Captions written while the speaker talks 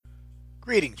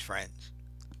Greetings, friends.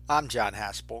 I'm John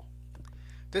Haspel.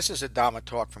 This is a Dhamma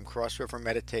talk from Cross River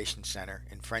Meditation Center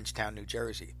in Frenchtown, New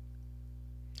Jersey.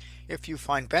 If you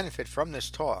find benefit from this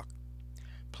talk,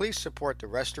 please support the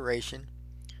restoration,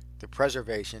 the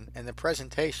preservation, and the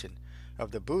presentation of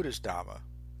the Buddha's Dhamma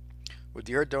with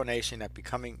your donation at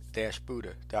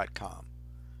becoming-buddha.com.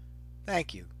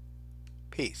 Thank you.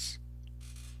 Peace.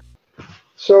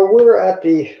 So we're at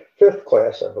the fifth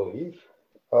class, I believe,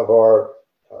 of our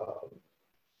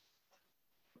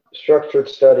structured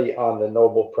study on the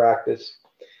noble practice.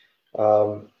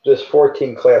 This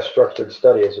 14-class structured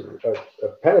study is a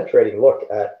penetrating look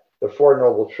at the Four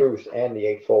Noble Truths and the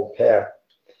Eightfold Path.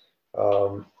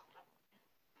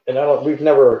 We've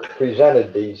never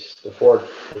presented the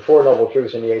four Noble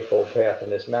Truths and the Eightfold Path in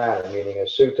this manner, meaning a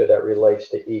sutta that relates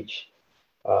to each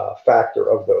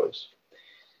factor of those.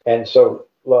 And so,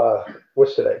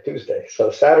 what's today? Tuesday.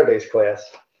 So Saturday's class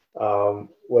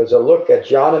was a look at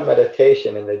jhana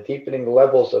meditation and the deepening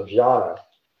levels of jhana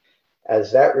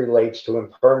as that relates to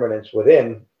impermanence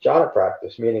within jhana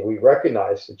practice, meaning we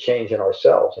recognize the change in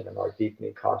ourselves and in our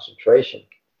deepening concentration.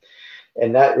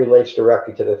 And that relates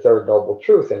directly to the third noble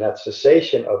truth, and that's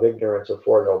cessation of ignorance of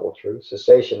Four Noble Truths,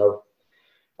 cessation of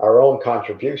our own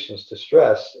contributions to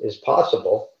stress is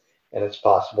possible, and it's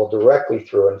possible directly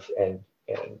through and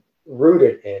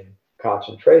rooted in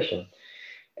concentration.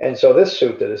 And so this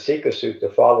sutta, the Sika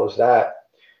Sutta, follows that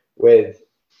with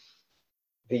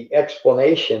the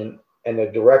explanation and the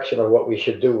direction of what we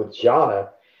should do with jhana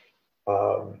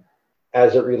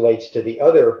as it relates to the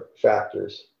other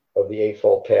factors of the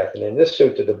Eightfold Path. And in this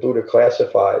sutta, the Buddha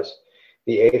classifies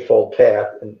the Eightfold Path,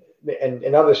 and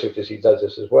in other suttas he does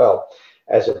this as well,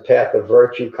 as a path of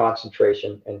virtue,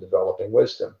 concentration, and developing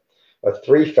wisdom. A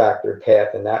three-factored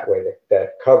path in that way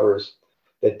that covers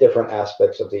the different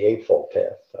aspects of the Eightfold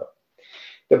Path. So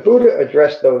the Buddha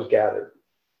addressed those gathered.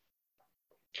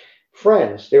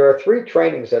 Friends, there are three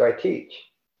trainings that I teach.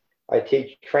 I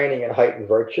teach training in heightened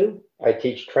virtue, I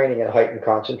teach training in heightened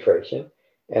concentration,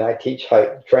 and I teach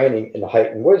training in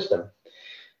heightened wisdom.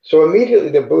 So immediately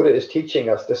the Buddha is teaching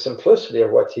us the simplicity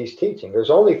of what he's teaching. There's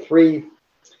only three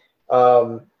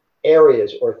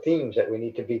areas or themes that we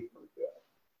need to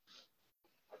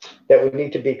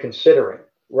be considering,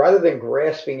 rather than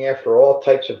grasping after all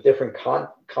types of different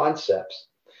concepts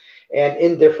and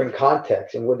in different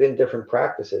contexts and within different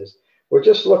practices. We're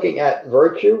just looking at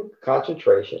virtue,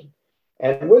 concentration,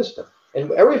 and wisdom. And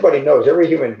everybody knows, every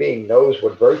human being knows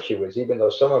what virtue is, even though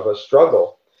some of us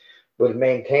struggle with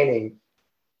maintaining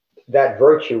that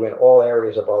virtue in all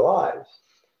areas of our lives.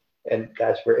 And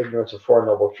that's where ignorance of Four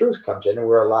Noble Truths comes in, and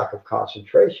where a lack of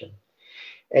concentration.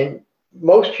 And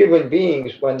most human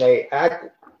beings, when they act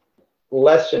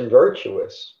less than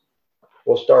virtuous,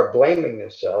 will start blaming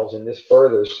themselves, and this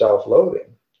furthers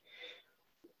self-loathing.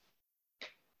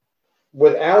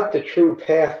 Without the true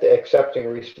path to accepting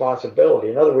responsibility,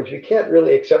 in other words, we can't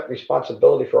really accept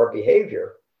responsibility for our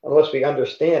behavior unless we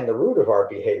understand the root of our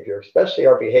behavior, especially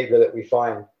our behavior that we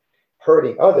find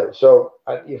hurting others. So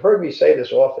you've heard me say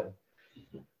this often,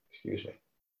 excuse me,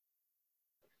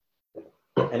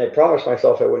 and I promised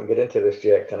myself I wouldn't get into this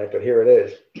yet tonight, but here it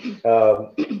is.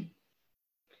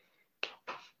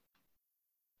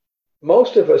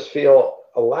 Most of us feel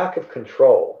a lack of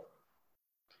control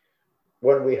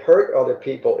when we hurt other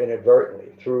people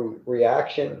inadvertently through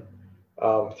reaction,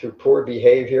 through poor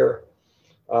behavior,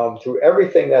 through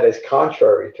everything that is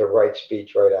contrary to right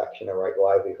speech, right action, and right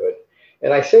livelihood.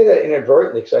 And I say that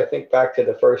inadvertently because I think back to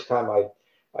the first time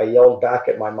I yelled back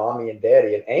at my mommy and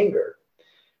daddy in anger.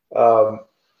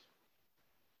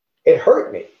 It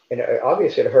hurt me, and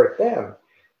obviously it hurt them,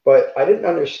 but I didn't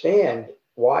understand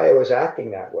why I was acting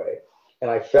that way. And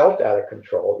I felt out of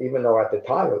control, even though at the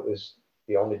time it was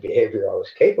the only behavior I was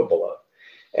capable of.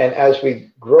 And as we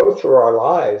grow through our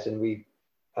lives and we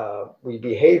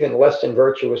behave in less than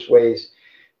virtuous ways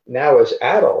now as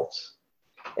adults,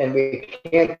 and we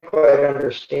can't quite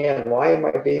understand, why am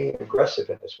I being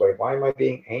aggressive in this way? Why am I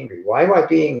being angry? Why am I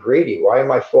being greedy? Why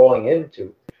am I falling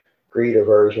into greed,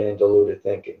 aversion, and deluded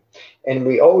thinking? And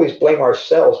we always blame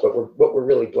ourselves, but what we're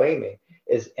really blaming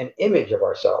is an image of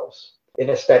ourselves. And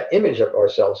it's that image of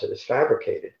ourselves that is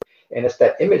fabricated. And it's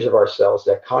that image of ourselves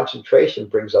that concentration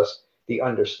brings us the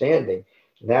understanding,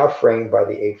 now framed by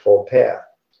the Eightfold Path.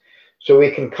 So we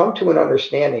can come to an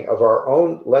understanding of our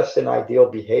own less than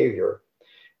ideal behavior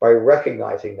by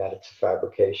recognizing that it's a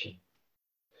fabrication.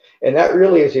 And that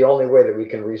really is the only way that we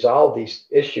can resolve these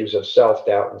issues of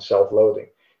self-doubt and self-loathing,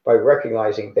 by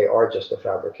recognizing they are just a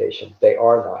fabrication. They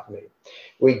are not me.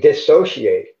 We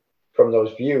dissociate from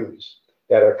those views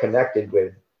that are connected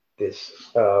with this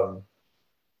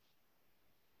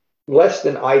less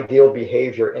than ideal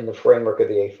behavior in the framework of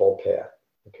the Eightfold Path.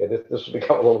 Okay, this will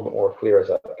become a little bit more clear as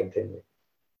I continue.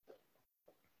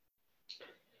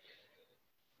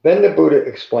 Then the Buddha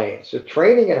explains, the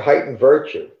training in heightened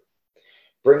virtue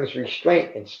brings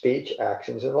restraint in speech,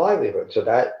 actions, and livelihood. So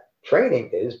that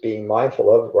training is being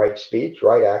mindful of right speech,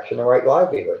 right action, and right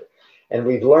livelihood. And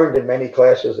we've learned in many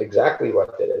classes exactly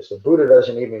what that is. The Buddha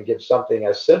doesn't even give something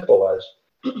as simple as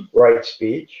right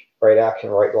speech, right action,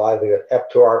 right livelihood, up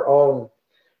to our own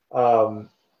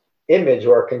image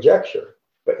or conjecture.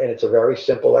 And it's a very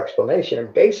simple explanation.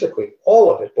 And basically,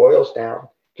 all of it boils down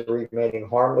to remaining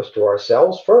harmless to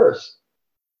ourselves first,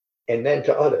 and then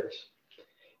to others.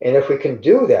 And if we can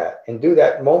do that, and do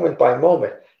that moment by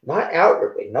moment, not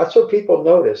outwardly, not so people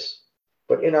notice,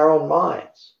 but in our own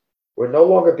minds, we're no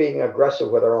longer being aggressive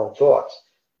with our own thoughts.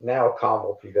 Now calm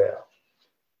will prevail.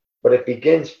 But it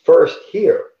begins first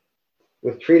here,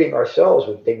 with treating ourselves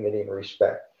with dignity and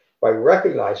respect, by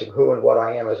recognizing who and what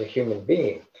I am as a human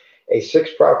being, a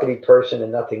sixth property person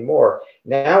and nothing more,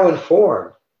 now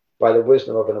informed by the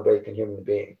wisdom of an awakened human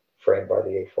being, framed by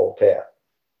the Eightfold Path.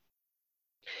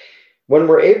 When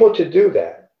we're able to do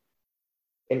that,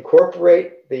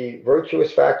 incorporate the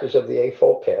virtuous factors of the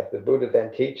Eightfold Path, the Buddha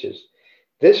then teaches,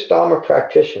 this Dhamma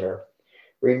practitioner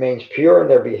remains pure in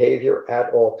their behavior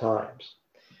at all times.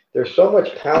 There's so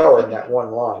much power in that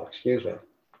one line, excuse me.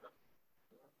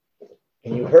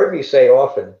 And you've heard me say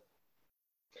often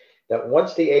that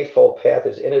once the Eightfold Path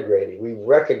is integrated, we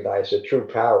recognize the true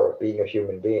power of being a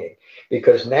human being,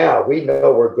 because now we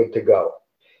know we're good to go,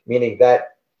 meaning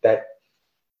that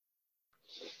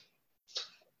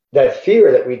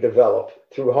fear that we develop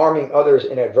through harming others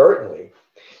inadvertently,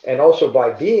 and also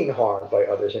by being harmed by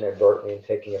others inadvertently and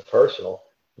taking it personal,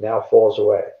 now falls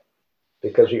away,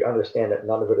 because we understand that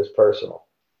none of it is personal.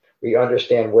 We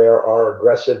understand where our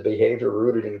aggressive behavior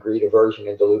rooted in greed, aversion,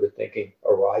 and deluded thinking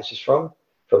arises from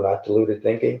that deluded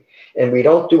thinking. And we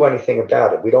don't do anything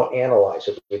about it. We don't analyze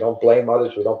it. We don't blame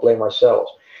others. We don't blame ourselves.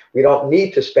 We don't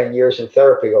need to spend years in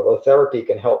therapy, although therapy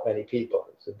can help many people.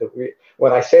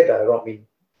 When I say that, I don't mean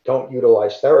don't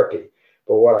utilize therapy.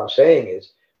 But what I'm saying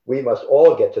is we must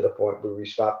all get to the point where we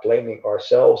stop blaming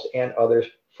ourselves and others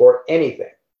for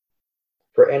anything.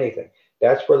 For anything.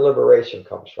 That's where liberation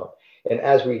comes from. And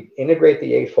as we integrate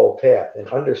the Eightfold Path and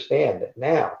understand that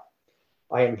now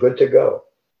I am good to go,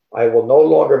 I will no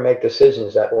longer make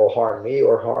decisions that will harm me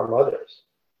or harm others,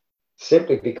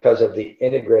 simply because of the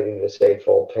integrating this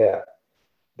Eightfold Path.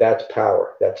 That's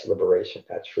power, that's liberation,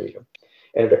 that's freedom.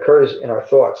 And it occurs in our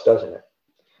thoughts, doesn't it?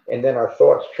 And then our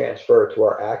thoughts transfer to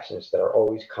our actions that are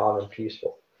always calm and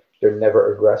peaceful. They're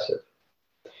never aggressive.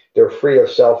 They're free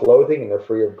of self-loathing, and they're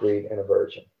free of greed and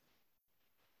aversion.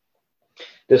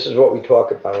 This is what we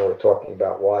talk about when we're talking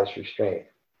about wise restraint.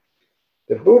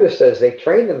 The Buddha says they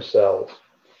train themselves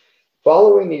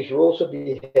following these rules of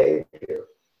behavior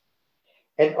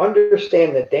and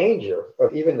understand the danger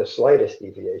of even the slightest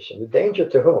deviation. The danger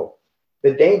to whom?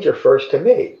 The danger first to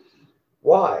me.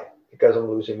 Why? Because I'm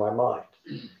losing my mind.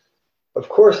 Of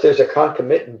course, there's a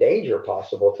concomitant danger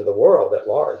possible to the world at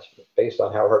large based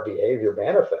on how her behavior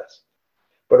manifests.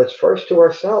 But it's first to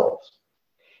ourselves.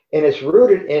 And it's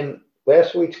rooted in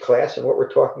last week's class and what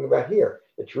we're talking about here.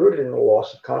 It's rooted in the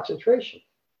loss of concentration.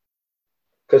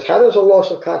 Because how does a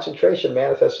loss of concentration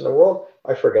manifest in the world?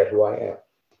 I forget who I am.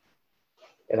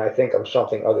 And I think I'm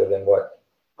something other than what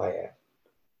I am.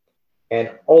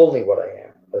 And only what I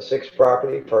am. A sixth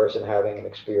property person having an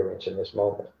experience in this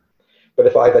moment. But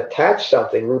if I've attached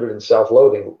something rooted in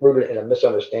self-loathing, rooted in a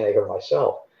misunderstanding of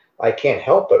myself, I can't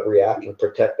help but react and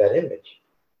protect that image.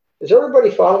 Is everybody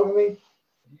following me?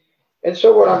 And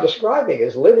so what I'm describing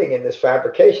is living in this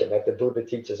fabrication that the Buddha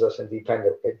teaches us in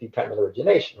dependent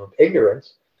origination. From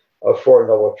ignorance of Four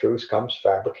Noble Truths comes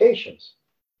fabrications.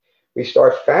 We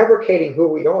start fabricating who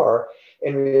we are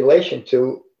in relation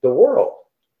to the world.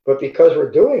 But because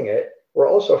we're doing it, we're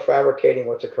also fabricating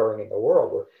what's occurring in the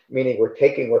world, meaning we're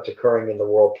taking what's occurring in the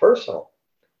world personal.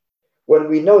 When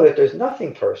we know that there's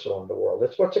nothing personal in the world,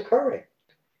 it's what's occurring.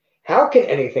 How can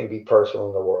anything be personal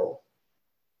in the world?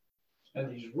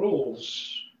 And these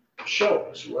rules show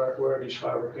us where these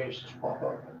fabrications pop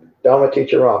up. Dhamma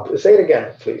teacher Ram. Say it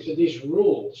again, please. So these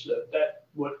rules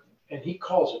and he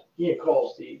calls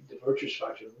the virtuous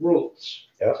factor rules.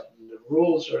 Yeah. The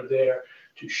rules are there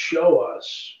to show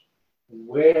us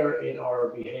where in our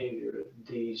behavior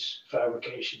these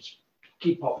fabrications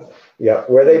keep popping up. Yeah,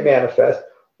 where they manifest.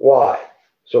 Why?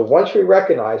 So once we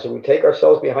recognize it, we take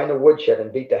ourselves behind the woodshed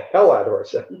and beat the hell out of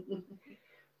ourselves.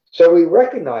 So we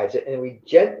recognize it and we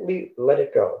gently let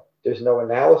it go. There's no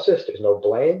analysis, there's no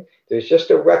blame. There's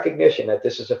just a recognition that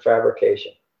this is a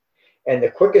fabrication. And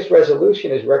the quickest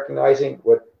resolution is recognizing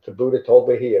what the Buddha told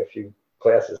Bahia a few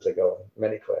classes ago,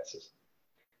 many classes.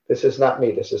 This is not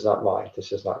me. This is not mine.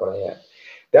 This is not what I am.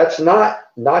 That's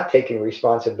not taking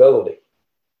responsibility.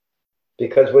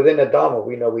 Because within the Dhamma,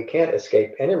 we know we can't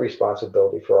escape any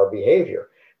responsibility for our behavior,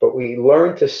 but we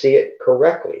learn to see it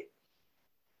correctly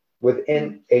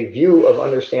within a view of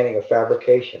understanding of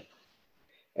fabrication.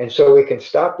 And so we can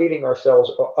stop beating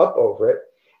ourselves up over it.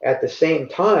 At the same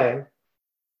time,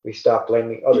 we stop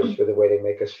blaming others for the way they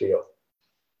make us feel.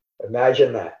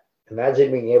 Imagine that.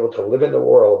 Imagine being able to live in the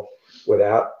world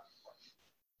without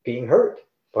being hurt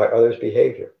by others'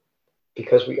 behavior,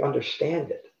 because we understand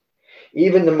it.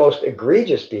 Even the most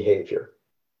egregious behavior,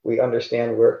 we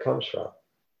understand where it comes from.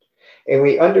 And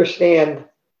we understand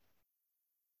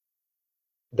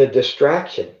the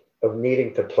distraction of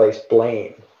needing to place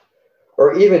blame,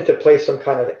 or even to place some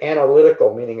kind of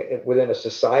analytical, meaning within a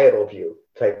societal view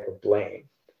type of blame.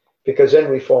 Because then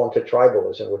we fall into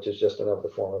tribalism, which is just another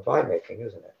form of I-making,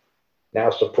 isn't it? Now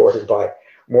supported by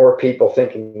more people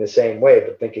thinking the same way,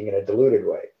 but thinking in a diluted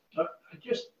way.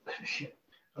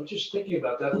 I'm just thinking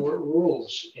about that word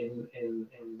rules in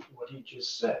what he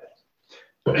just said.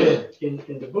 In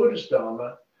the Buddhist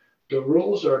Dhamma, the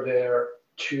rules are there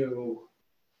to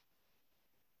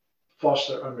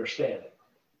foster understanding.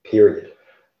 Period.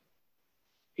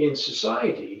 In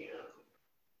society,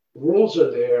 rules are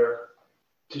there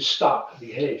to stop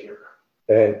behavior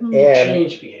and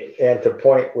change behavior. And to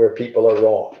point where people are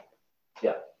wrong.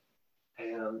 Yeah.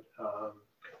 And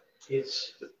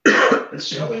it's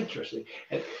so interesting.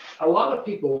 And a lot of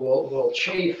people will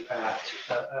chafe at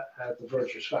the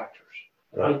virtuous factors.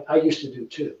 Right. I used to do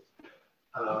too.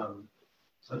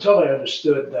 Until I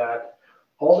understood that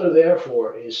all they're there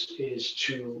for is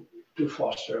to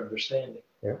foster understanding.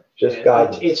 Yeah. Just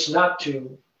guidance. It's not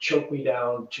to choke me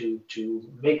down, to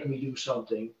make me do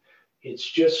something. It's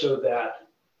just so that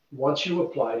once you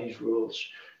apply these rules,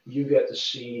 you get to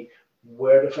see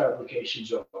where the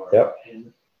fabrications are. Yep.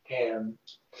 And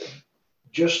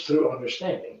just through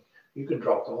understanding, you can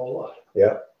drop the whole lot.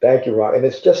 Yeah. Thank you, Ram. And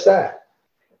it's just that.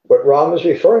 What Ram is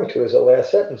referring to is the last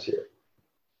sentence here.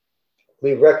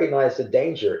 We recognize the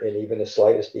danger in even the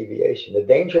slightest deviation. The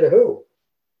danger to who?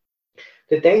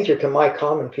 The danger to my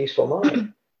calm and peaceful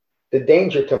mind. The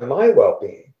danger to my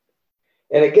well-being.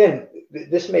 And again,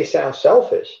 this may sound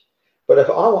selfish, but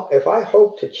if I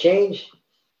hope to change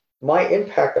my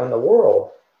impact on the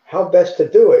world, how best to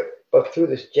do it but through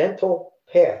this gentle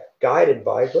path guided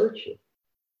by virtue?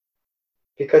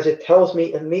 Because it tells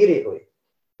me immediately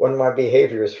when my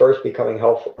behavior is first becoming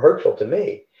hurtful to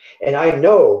me. And I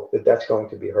know that that's going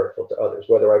to be hurtful to others,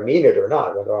 whether I mean it or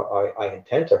not, whether I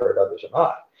intend to hurt others or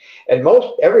not. And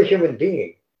every human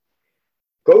being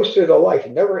goes through their life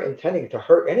never intending to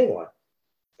hurt anyone,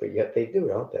 but yet they do,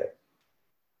 don't they?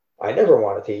 I never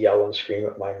wanted to yell and scream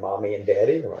at my mommy and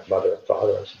daddy, or my mother and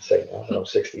father, I should say now, when I'm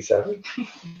 67.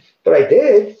 But I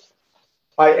did.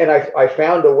 I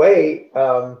found a way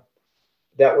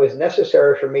that was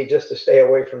necessary for me just to stay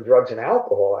away from drugs and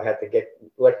alcohol. I had to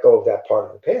let go of that part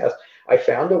of the past. I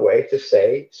found a way to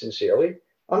say sincerely,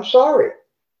 I'm sorry.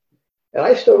 And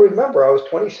I still remember I was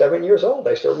 27 years old.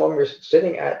 I still remember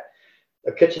sitting at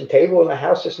a kitchen table in a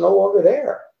house that's no longer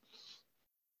there,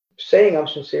 saying I'm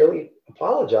sincerely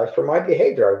apologize for my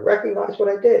behavior. I recognize what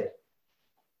I did.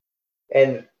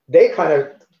 And they kind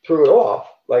of threw it off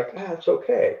like, it's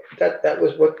okay. That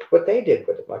was what they did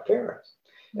with it, my parents.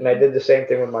 And I did the same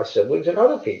thing with my siblings and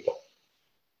other people.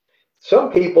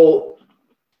 Some people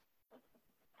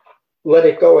let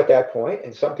it go at that point,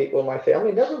 and some people in my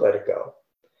family never let it go.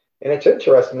 And it's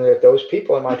interesting that those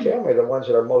people in my family are the ones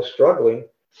that are most struggling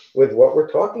with what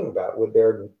we're talking about, with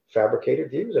their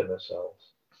fabricated views of themselves.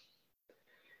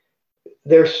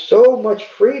 There's so much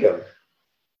freedom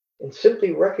in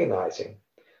simply recognizing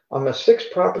I'm a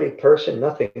sixth property person,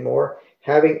 nothing more,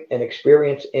 having an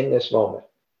experience in this moment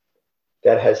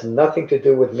that has nothing to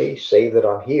do with me, save that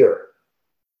I'm here.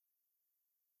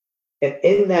 And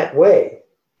in that way,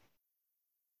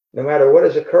 no matter what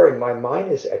is occurring, my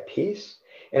mind is at peace,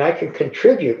 and I can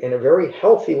contribute in a very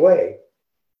healthy way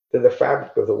to the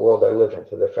fabric of the world I live in,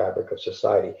 to the fabric of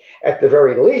society. At the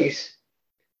very least,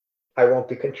 I won't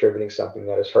be contributing something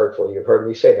that is hurtful. You've heard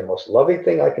me say the most loving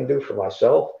thing I can do for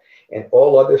myself and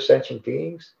all other sentient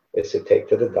beings is to take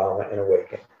to the Dhamma and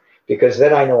awaken. Because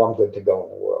then I know I'm good to go in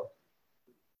the world.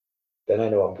 Then I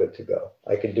know I'm good to go.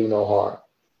 I can do no harm.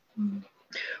 Mm-hmm.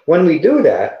 When we do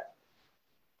that,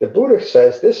 the Buddha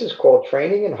says this is called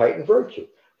training in heightened virtue,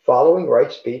 following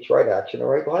right speech, right action, and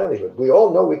right livelihood. We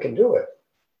all know we can do it.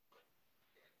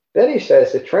 Then he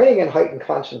says the training in heightened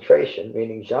concentration,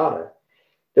 meaning jhana,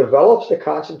 develops the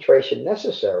concentration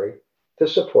necessary to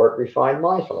support refined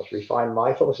mindfulness. Refined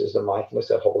mindfulness is the mindfulness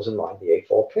that holds in mind the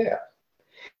Eightfold Path.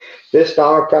 This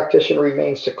Dharma practitioner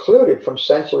remains secluded from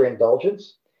sensory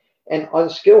indulgence and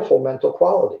unskillful mental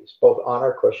qualities, both on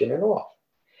our cushion and off.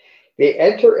 They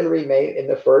enter and remain in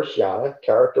the first jhana,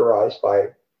 characterized by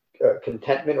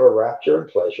contentment or rapture and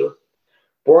pleasure,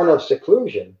 born of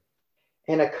seclusion,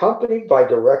 and accompanied by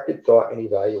directed thought and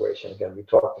evaluation. Again, we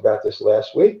talked about this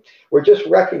last week. We're just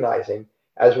recognizing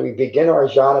as we begin our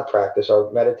jhana practice,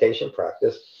 our meditation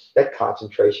practice, that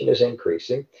concentration is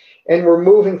increasing. And we're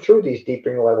moving through these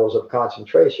deepening levels of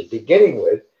concentration, beginning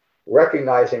with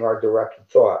recognizing our directed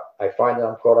thought. I find that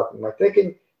I'm caught up in my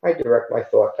thinking, I direct my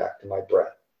thought back to my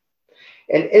breath.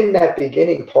 And in that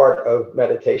beginning part of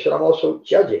meditation, I'm also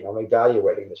judging, I'm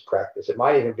evaluating this practice. It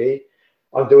might even be,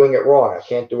 I'm doing it wrong. I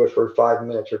can't do it for 5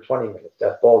 minutes or 20 minutes.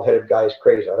 That bald-headed guy is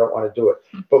crazy. I don't want to do it.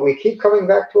 But we keep coming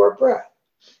back to our breath.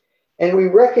 And we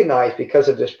recognize, because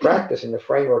of this practice and the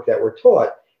framework that we're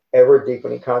taught, ever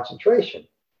deepening concentration.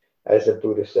 As the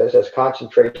Buddha says, as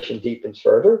concentration deepens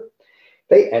further,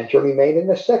 they enter and remain in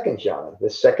the second jhana, the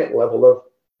second level of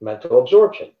mental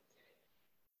absorption.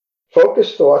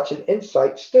 Focused thoughts and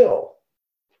insight still.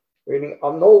 Meaning,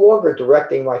 I'm no longer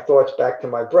directing my thoughts back to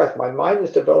my breath. My mind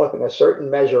is developing a certain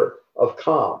measure of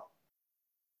calm.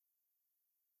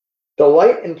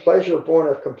 Delight and pleasure born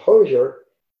of composure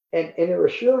and inner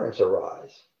assurance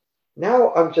arise.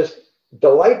 Now I'm just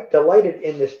delighted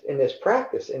in this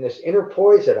practice, in this inner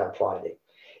poise that I'm finding.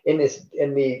 In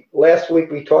the last week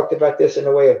we talked about this in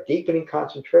a way of deepening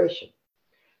concentration.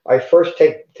 I first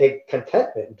take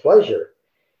contentment and pleasure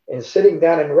in sitting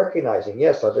down and recognizing,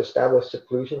 yes, I've established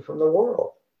seclusion from the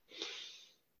world.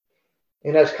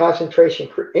 And as concentration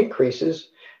increases,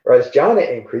 or as jhana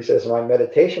increases, as my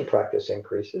meditation practice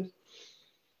increases,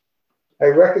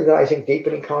 I'm recognizing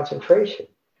deepening concentration.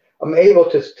 I'm able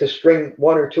to string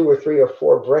 1 or 2 or 3 or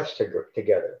 4 breaths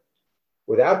together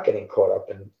without getting caught up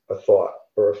in a thought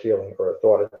or a feeling, or a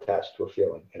thought attached to a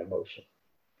feeling and emotion.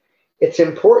 It's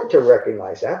important to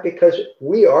recognize that, because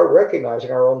we are recognizing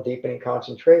our own deepening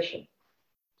concentration.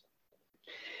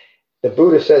 The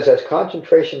Buddha says, as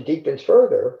concentration deepens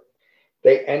further,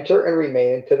 they enter and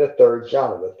remain into the third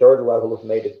jhana, the third level of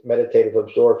meditative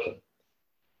absorption.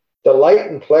 Delight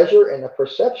and pleasure and the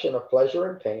perception of pleasure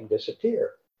and pain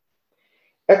disappear.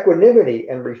 Equanimity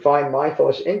and refined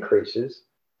mindfulness increases,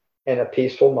 and a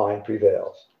peaceful mind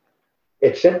prevails.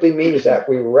 It simply means that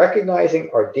we're recognizing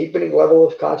our deepening level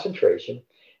of concentration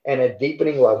and a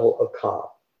deepening level of calm,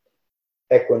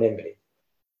 equanimity.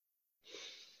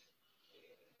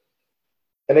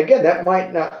 And again, that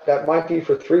might be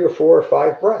for 3 or 4 or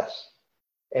 5 breaths.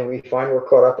 And we find we're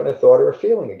caught up in a thought or a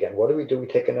feeling again. What do? We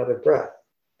take another breath.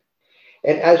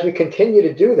 And as we continue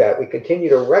to do that, we continue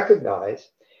to recognize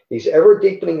these ever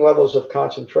deepening levels of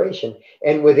concentration.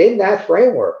 And within that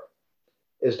framework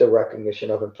is the recognition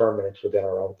of impermanence within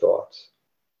our own thoughts.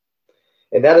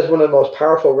 And that is one of the most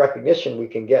powerful recognition we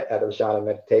can get out of jhana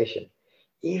meditation.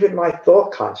 Even my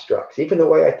thought constructs, even the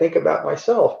way I think about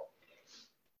myself,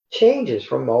 changes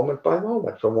from moment by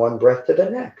moment, from one breath to the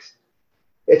next.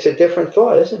 It's a different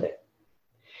thought, isn't it?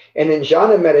 And in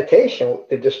jhana meditation,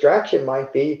 the distraction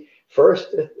might be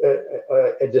first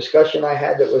a discussion I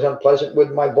had that was unpleasant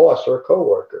with my boss or a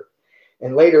coworker.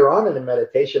 And later on in the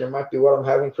meditation, it might be what I'm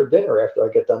having for dinner after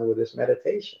I get done with this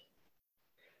meditation.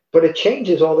 But it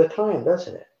changes all the time,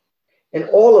 doesn't it? And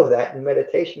all of that in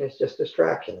meditation is just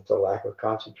distraction. It's a lack of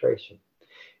concentration.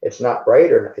 It's not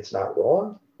right or it's not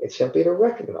wrong. It's simply to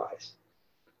recognize.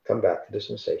 Come back to the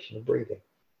sensation of breathing.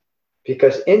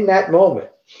 Because in that moment,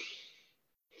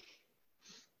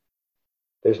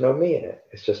 there's no me in it.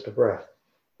 It's just the breath.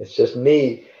 It's just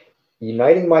me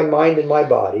uniting my mind and my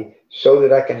body so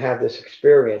that I can have this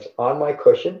experience on my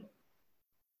cushion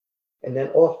and then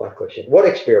off my cushion. What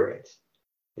experience?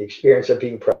 The experience of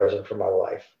being present for my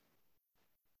life.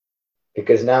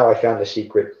 Because now I found the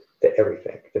secret to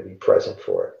everything, to be present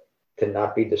for it, to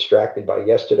not be distracted by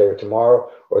yesterday or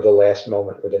tomorrow or the last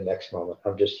moment or the next moment.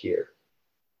 I'm just here.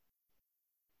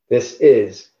 This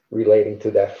is relating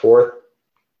to that fourth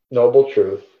noble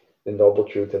truth, the noble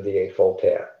truth of the Eightfold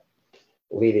Path,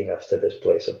 leading us to this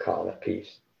place of calm and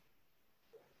peace.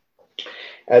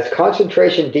 As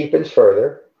concentration deepens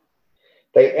further,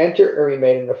 they enter and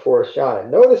remain in the fourth jhana.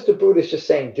 Notice the Buddha is just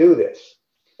saying, do this.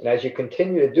 And as you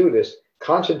continue to do this,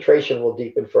 concentration will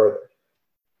deepen further.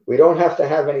 We don't have to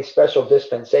have any special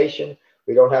dispensation.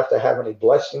 We don't have to have any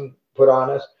blessing put on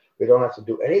us. We don't have to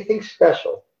do anything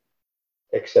special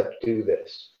except do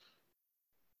this.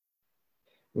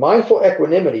 Mindful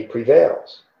equanimity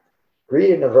prevails.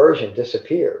 Greed and aversion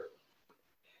disappear.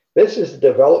 This is the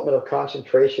development of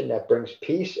concentration that brings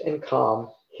peace and calm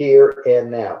here and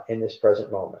now, in this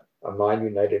present moment, a mind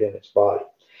united in its body.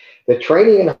 The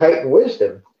training in heightened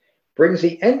wisdom brings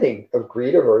the ending of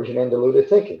greed, aversion, and deluded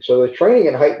thinking. So the training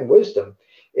in heightened wisdom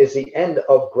is the end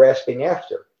of grasping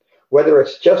after, whether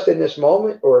it's just in this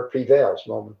moment or it prevails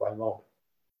moment by moment.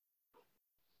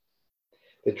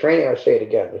 The training, I'll say it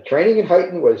again, the training in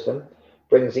heightened wisdom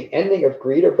brings the ending of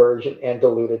greed, aversion, and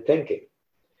deluded thinking.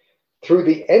 Through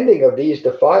the ending of these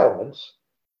defilements,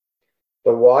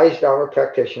 the wise Dharma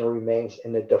practitioner remains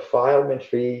in the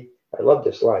defilement-free, I love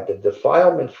this line, the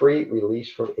defilement-free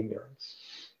release from ignorance.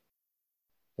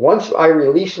 Once I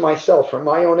release myself from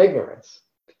my own ignorance,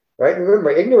 right? Remember,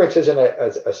 ignorance isn't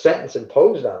a sentence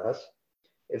imposed on us.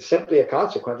 It's simply a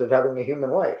consequence of having a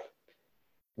human life.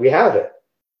 We have it,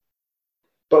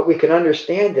 but we can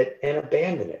understand it and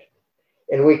abandon it.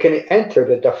 And we can enter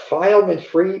the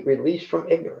defilement-free release from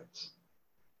ignorance.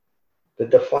 The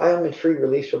defilement-free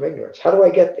release from ignorance. How do I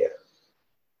get there?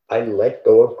 I let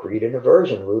go of greed and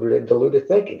aversion rooted in deluded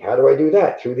thinking. How do I do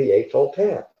that? Through the Eightfold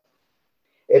Path.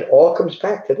 It all comes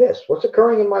back to this. What's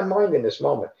occurring in my mind in this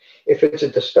moment? If it's a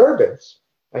disturbance,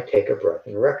 I take a breath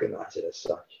and recognize it as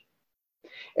such.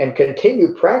 And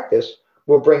continued practice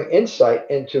will bring insight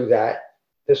into that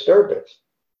disturbance.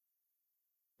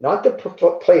 Not to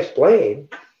place blame,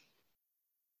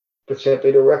 but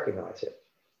simply to recognize it.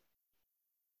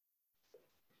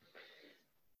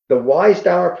 The wise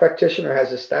Dharma practitioner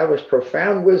has established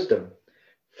profound wisdom,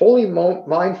 fully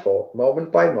mindful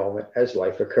moment by moment as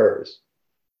life occurs.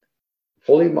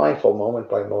 Fully mindful moment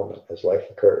by moment as life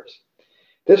occurs.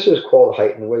 This is called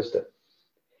heightened wisdom.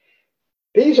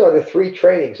 These are the three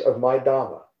trainings of my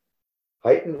Dhamma: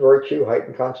 heightened virtue,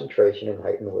 heightened concentration, and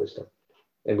heightened wisdom.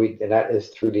 And that is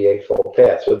through the Eightfold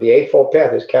Path. So the Eightfold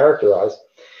Path is characterized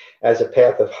as a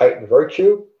path of heightened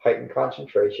virtue, heightened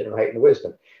concentration, and heightened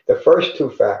wisdom. The first two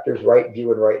factors, right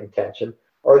view and right intention,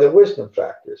 are the wisdom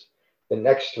factors. The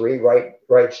next three,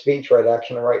 right speech, right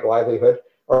action, and right livelihood,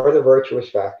 are the virtuous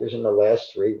factors. And the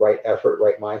last three, right effort,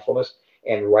 right mindfulness,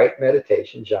 and right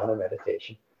meditation, jhana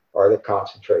meditation, are the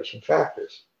concentration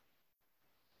factors.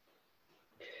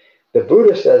 The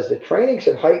Buddha says the trainings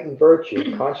in heightened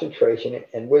virtue, concentration,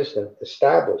 and wisdom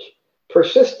establish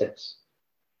persistence,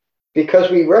 because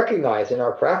we recognize in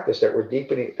our practice that we're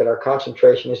deepening, that our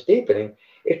concentration is deepening.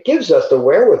 It gives us the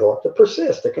wherewithal to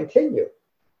persist, to continue.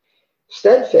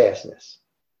 Steadfastness.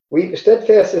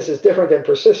 Steadfastness is different than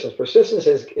persistence. Persistence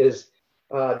is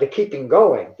the keeping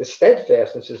going. The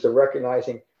steadfastness is the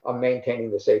recognizing I'm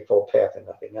maintaining this Eightfold Path and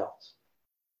nothing else.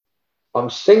 I'm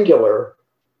singular.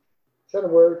 Is that a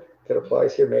word that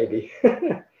applies here? Maybe.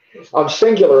 I'm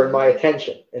singular in my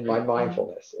attention, in my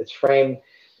mindfulness. It's framed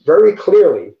very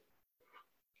clearly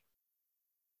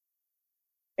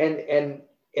and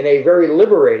in a very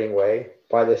liberating way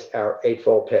by this our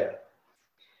Eightfold Path.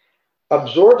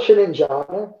 Absorption in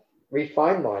jhana,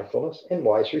 refined mindfulness, and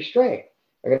wise restraint.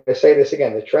 I'm going to say this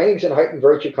again. The trainings in heightened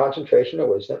virtue, concentration, and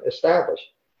wisdom establish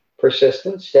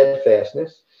persistence,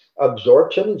 steadfastness,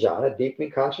 absorption in jhana,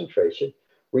 deepening concentration,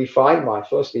 refined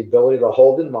mindfulness, the ability to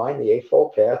hold in mind the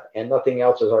Eightfold Path and nothing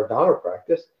else as our Dharma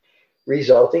practice,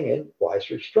 resulting in wise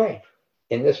restraint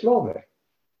in this moment.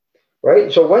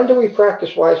 Right? So when do we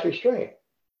practice wise restraint?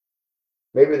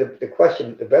 Maybe the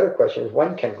better question is,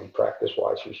 when can we practice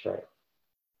wise restraint?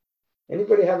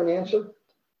 Anybody have an answer?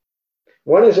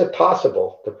 When is it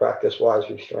possible to practice wise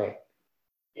restraint?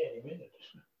 Any minute.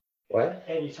 What?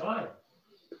 Any time.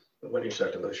 When you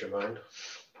start to lose your mind.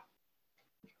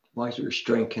 Wise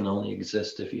restraint can only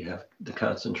exist if you have the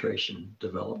concentration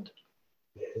developed.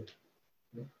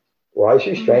 Wise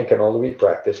restraint can only be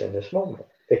practiced in this moment.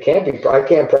 It can't be. I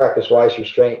can't practice wise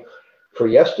restraint for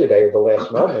yesterday or the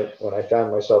last moment when I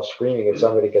found myself screaming at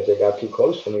somebody because they got too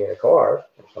close to me in a car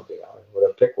or something. I would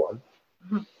have picked one.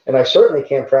 And I certainly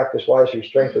can't practice wise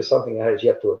restraint for something that has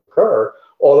yet to occur,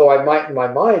 although I might in my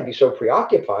mind be so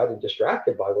preoccupied and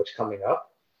distracted by what's coming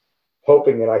up,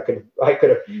 hoping that I could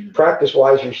have practiced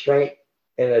wise restraint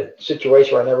in a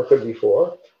situation where I never could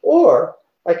before. Or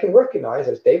I can recognize,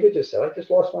 as David just said, I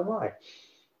just lost my mind.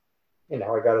 And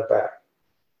now I got it back.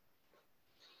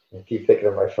 I keep thinking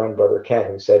of my friend, Brother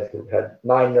Ken, who had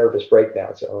 9 nervous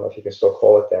breakdowns. I don't know if you can still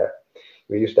call it that.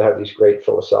 We used to have these great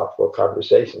philosophical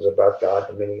conversations about God,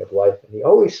 the meaning of life. And he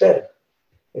always said,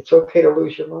 it's okay to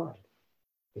lose your mind.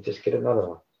 You just get another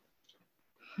one.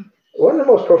 One of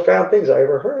the most profound things I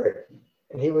ever heard.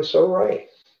 And he was so right.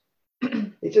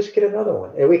 You just get another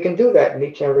one. And we can do that in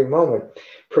each and every moment,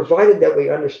 provided that we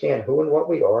understand who and what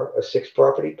we are, a 6th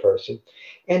property person,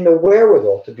 and the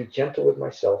wherewithal to be gentle with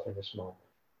myself in this moment.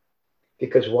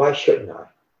 Because why shouldn't I?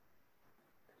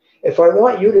 If I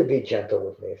want you to be gentle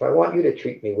with me, if I want you to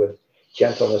treat me with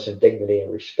gentleness and dignity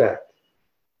and respect,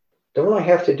 don't I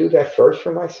have to do that first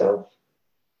for myself?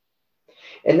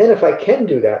 And then if I can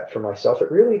do that for myself,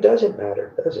 it really doesn't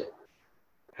matter, does it?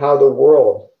 How the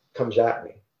world comes at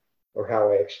me or how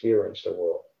I experience the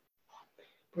world.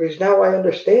 Because now I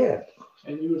understand.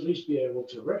 And you at least be able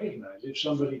to recognize if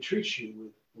somebody treats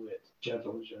you with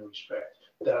gentleness and respect,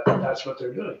 that's what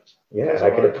they're doing. Yeah, and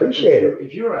I can appreciate it.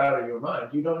 If you're out of your mind,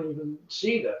 you don't even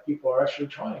see that people are actually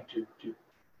trying to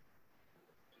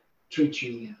treat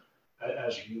you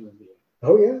as a human being.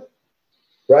 Oh, yeah.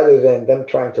 Rather than them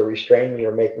trying to restrain me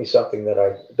or make me something that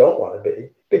I don't want to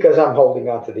be, because I'm holding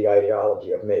on to the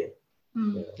ideology of me.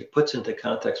 Mm-hmm. You know? It puts into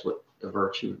context what the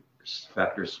virtue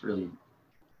factors really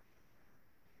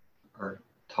are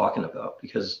talking about,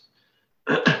 because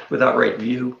without right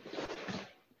view,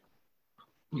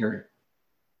 you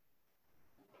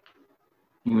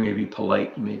may be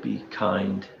polite, you may be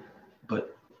kind,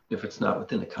 but if it's not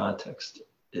within the context,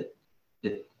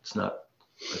 it's not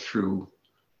a true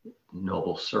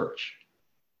noble search.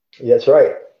 That's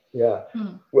right. Yeah.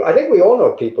 Well, I think we all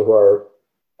know people who are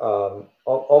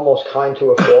almost kind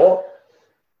to a fault,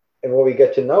 and when we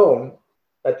get to know them,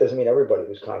 that doesn't mean everybody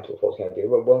who's kind to a fault is going to be.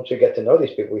 But once you get to know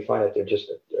these people, we find that they're just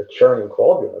a churning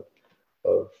cauldron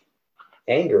of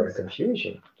anger and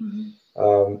confusion.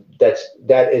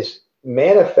 That is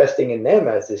manifesting in them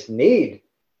as this need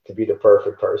to be the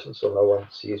perfect person, so no one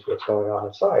sees what's going on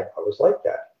inside. I was like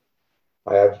that.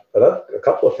 I have a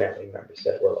couple of family members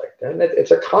that were like that. And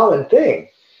it's a common thing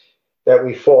that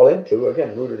we fall into,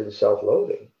 again, rooted in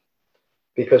self-loathing,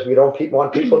 because we don't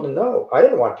want people to know. I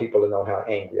didn't want people to know how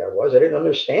angry I was. I didn't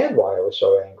understand why I was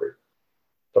so angry.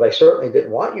 But I certainly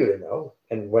didn't want you to know.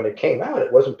 And when it came out,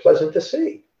 it wasn't pleasant to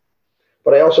see.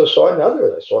 But I also saw it in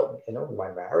others. I saw it, in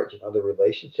my marriage and other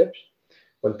relationships.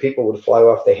 When people would fly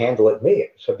off the handle at me,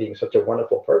 so being such a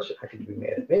wonderful person, how could you be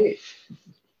mad at me?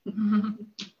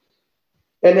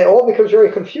 And it all becomes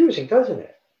very confusing, doesn't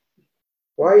it?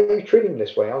 Why are you treating me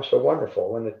this way? I'm so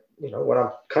wonderful. When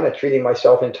I'm kind of treating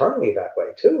myself internally that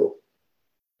way too.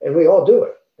 And we all do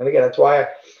it. And again, that's why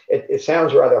it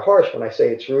sounds rather harsh when I say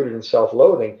it's rooted in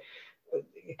self-loathing.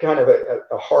 Kind of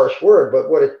a harsh word, but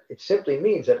what it simply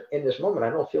means that in this moment,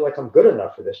 I don't feel like I'm good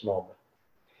enough for this moment.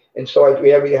 And so we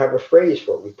have a phrase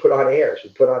for it. We put on airs.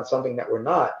 We put on something that we're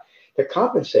not to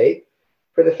compensate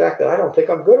for the fact that I don't think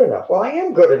I'm good enough. Well, I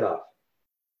am good enough.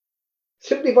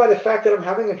 Simply by the fact that I'm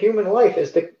having a human life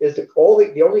is the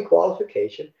only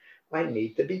qualification I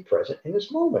need to be present in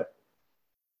this moment.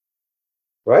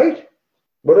 Right?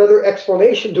 What other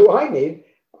explanation do I need?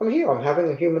 I'm here. I'm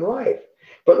having a human life.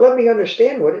 But let me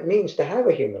understand what it means to have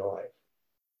a human life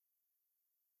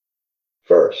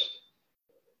first.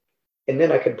 And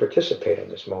then I can participate in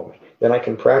this moment. Then I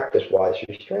can practice wise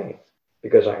restraint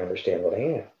because I understand what I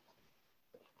am.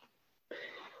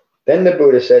 Then the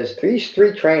Buddha says these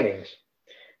three trainings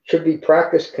should be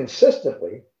practiced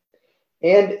consistently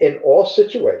and in all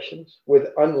situations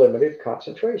with unlimited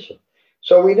concentration.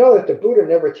 So we know that the Buddha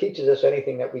never teaches us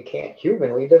anything that we can't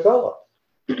humanly develop.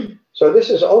 So this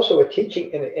is also a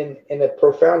teaching in a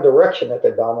profound direction that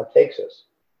the Dhamma takes us.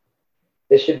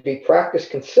 This should be practiced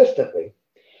consistently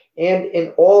and in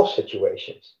all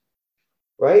situations,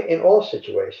 right? In all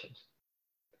situations.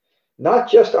 Not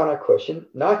just on a cushion,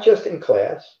 not just in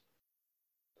class,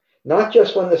 not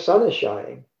just when the sun is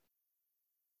shining,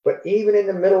 but even in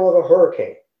the middle of a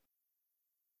hurricane,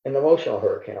 an emotional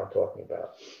hurricane I'm talking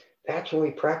about. That's when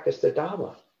we practice the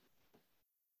Dhamma.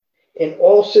 In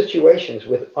all situations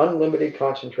with unlimited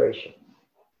concentration.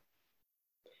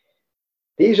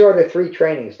 These are the three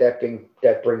trainings that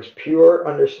brings pure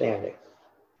understanding.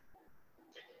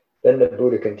 Then the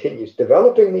Buddha continues,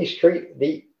 developing these three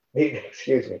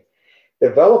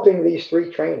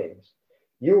trainings,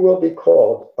 you will be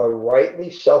called a rightly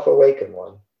self-awakened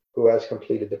one who has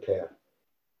completed the path.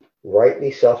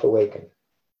 Rightly self-awakened.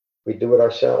 We do it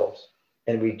ourselves,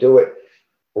 and we do it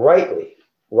rightly.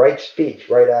 Right speech,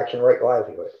 right action, right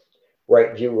livelihood,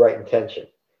 right view, right intention,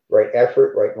 right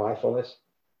effort, right mindfulness,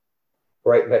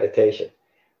 right meditation.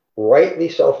 Rightly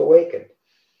self-awakened.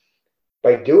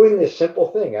 By doing this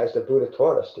simple thing, as the Buddha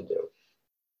taught us to do,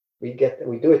 we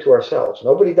do it to ourselves.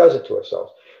 Nobody does it to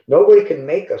ourselves. Nobody can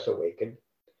make us awaken.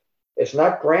 It's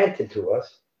not granted to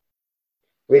us.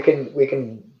 We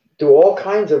can do all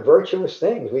kinds of virtuous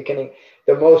things. The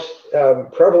most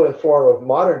prevalent form of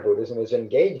modern Buddhism is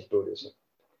engaged Buddhism.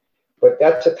 But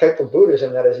that's a type of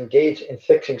Buddhism that is engaged in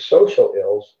fixing social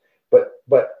ills,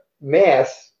 but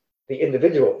mask the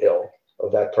individual ill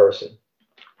of that person.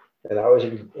 And I was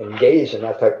engaged in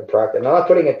that type of practice. And I'm not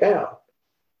putting it down.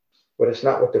 but it's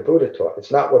not what the Buddha taught. It's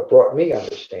not what brought me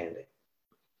understanding.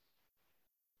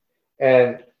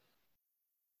 And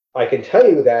I can tell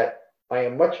you that I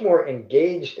am much more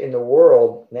engaged in the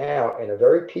world now in a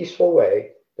very peaceful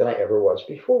way than I ever was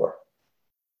before.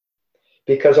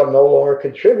 Because I'm no longer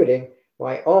contributing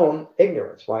my own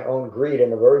ignorance, my own greed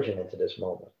and aversion into this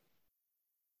moment.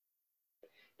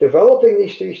 Developing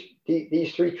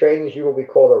these three trainings, you will be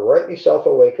called a rightly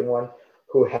self-awakened one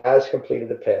who has completed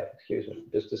the path. Excuse me,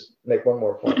 just to make one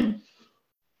more point.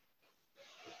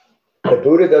 The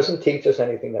Buddha doesn't teach us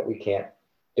anything that we can't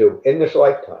do in this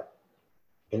lifetime,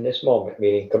 in this moment,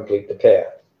 meaning complete the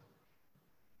path.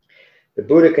 The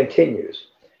Buddha continues,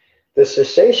 the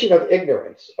cessation of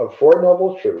ignorance of Four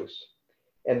Noble Truths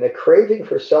and the craving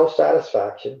for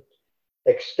self-satisfaction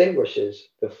extinguishes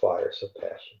the fires of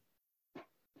passion.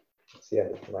 That's the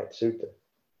end of tonight's sutta.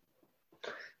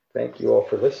 Thank you all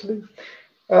for listening.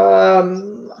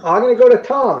 I'm going to go to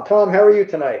Tom. Tom, how are you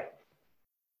tonight?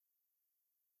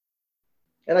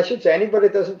 And I should say, anybody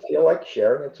that doesn't feel like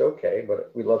sharing, it's okay,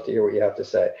 but we'd love to hear what you have to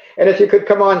say. And if you could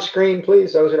come on screen,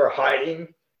 please, those that are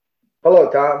hiding. Hello,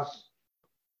 Tom.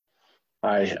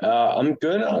 Hi, I'm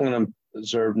good. I'm going to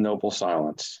observe noble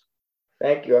silence.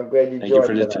 Thank you. I'm glad you Thank you joined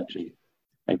for the tonight. teaching.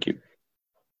 Thank you.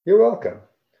 You're welcome.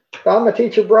 I'm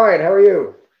teacher Brian. How are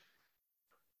you?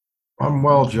 I'm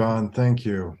well, John. Thank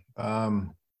you.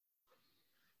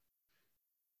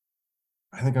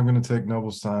 I think I'm going to take noble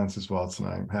silence as well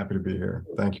tonight. I'm happy to be here.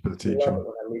 Thank you for the I love teaching. it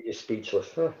when I leave you speechless.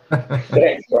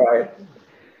 Thanks, Brian.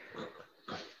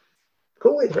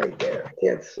 Who is right there? I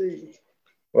can't see.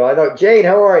 Well, I know. Jane,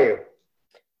 how are you?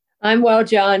 I'm well,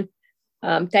 John.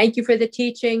 Thank you for the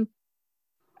teaching.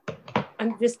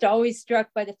 I'm just always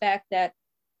struck by the fact that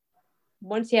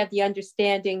once you have the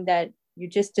understanding that you're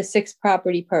just a sixth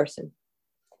property person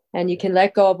and you can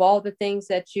let go of all the things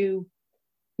that you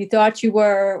thought you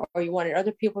were or you wanted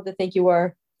other people to think you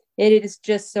were, it is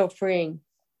just so freeing.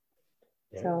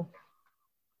 Yeah. So,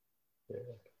 yeah.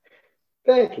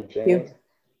 Thank you, Jane. Thank you.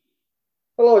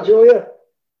 Hello, Julia.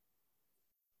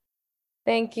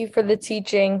 Thank you for the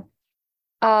teaching.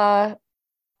 Yeah,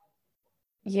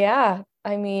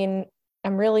 I mean,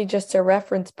 I'm really just a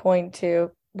reference point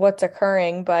to what's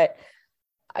occurring, but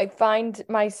I find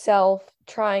myself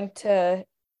trying to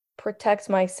protect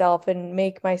myself and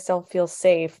make myself feel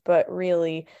safe, but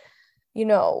really,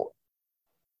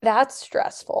 that's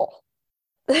stressful.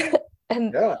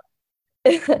 And yeah.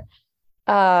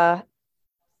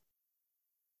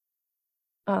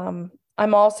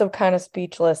 I'm also kind of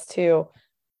speechless too.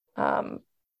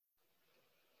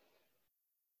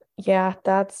 Yeah,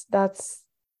 that's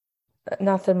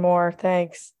nothing more.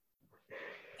 Thanks.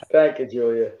 Thank you,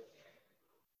 Julia.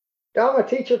 Dharma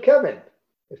teacher Kevin,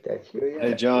 if that's you. Yeah.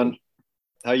 Hey, John.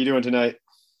 How you doing tonight?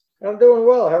 I'm doing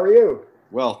well. How are you?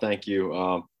 Well, thank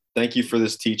you. Thank you for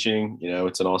this teaching.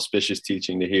 It's an auspicious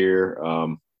teaching to hear,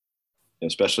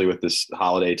 especially with this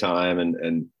holiday time.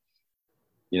 And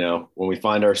when we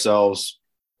find ourselves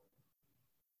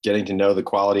getting to know the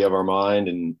quality of our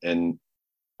mind and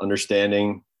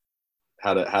understanding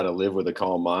how to live with a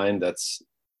calm mind, that's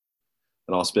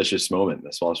an auspicious moment.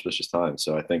 That's an auspicious time.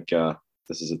 So I think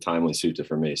this is a timely sutta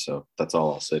for me. So that's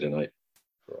all I'll say tonight.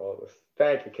 For all of us.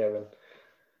 Thank you, Kevin.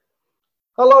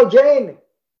 Hello, Jane.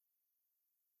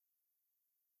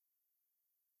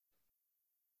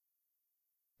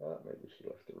 Oh, maybe she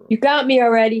left the room. You got me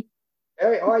already.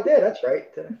 Oh, I did. That's right.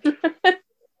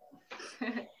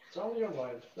 It's all in your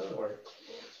mind. Don't worry.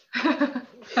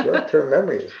 Short-term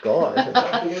memory is gone. Isn't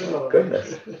it? Oh,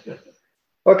 goodness.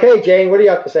 Okay, Jane, what do you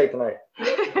have to say tonight?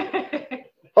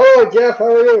 Hello, Jeff. How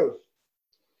are you?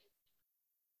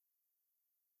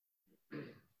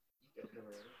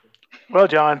 Well,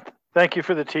 John, thank you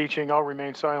for the teaching. I'll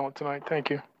remain silent tonight. Thank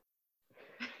you.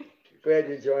 Glad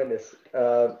you joined us.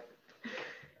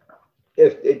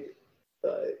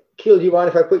 Keel, do you mind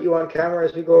if I put you on camera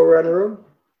as we go around the room?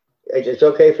 It's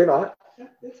okay if you're not.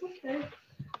 It's okay.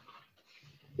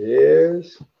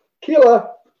 Here's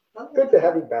Keela. Good to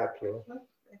have you back, Keela.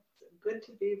 Good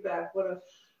to be back. What a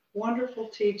wonderful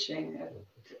teaching. It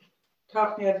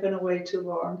taught me I've been away too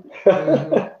long.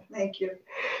 Thank you.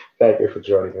 Thank you for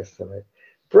joining us tonight.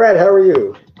 Brad, how are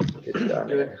you? Good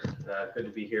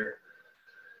to be here.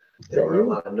 There were a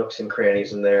lot of nooks and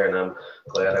crannies in there, and I'm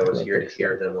glad I was here to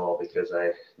hear them all because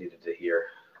I needed to hear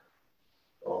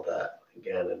all that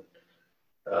again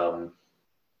and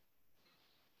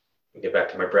get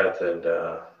back to my breath and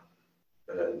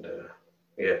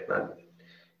yeah,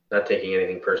 not taking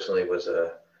anything personally was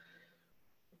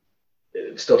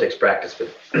it still takes practice, but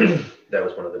that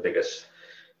was one of the biggest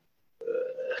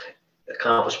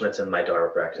accomplishments in my Dharma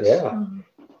practice. Yeah.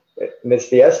 And it's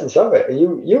the essence of it.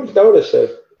 You've noticed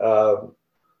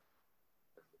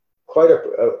quite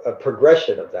a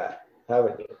progression of that,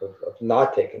 haven't you? Of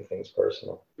not taking things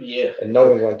personal. Yeah. And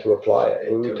knowing when to apply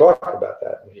it. We talked about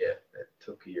that. Yeah, it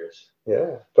took years.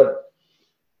 Yeah, but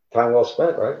time well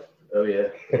spent, right? Oh yeah,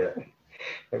 yeah.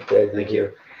 Okay, Thank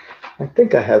you. I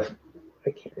think I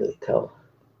can't really tell.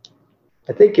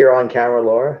 I think you're on camera,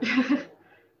 Laura.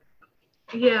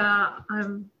 Yeah,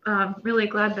 I'm really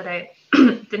glad that I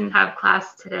didn't have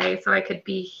class today so I could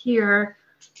be here.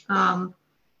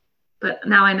 But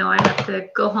now I know I have to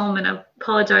go home and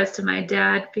apologize to my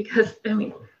dad because, I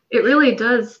mean, it really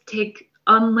does take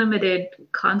unlimited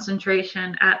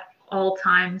concentration at all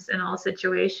times in all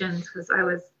situations because I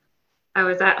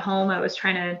was at home, I was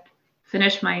trying to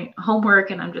finish my homework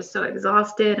and I'm just so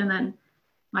exhausted. And then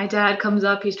my dad comes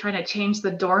up, he's trying to change the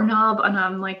doorknob and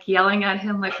I'm like yelling at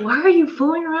him, like, why are you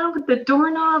fooling around with the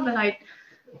doorknob? And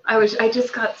I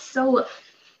just got so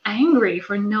angry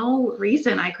for no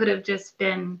reason. I could have just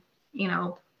been,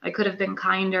 I could have been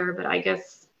kinder, but I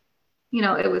guess,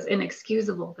 it was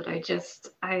inexcusable that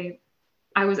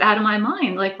I was out of my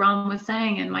mind, like Ron was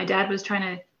saying, and my dad was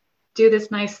trying to do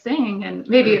this nice thing. And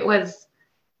maybe it was,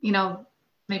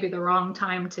 maybe the wrong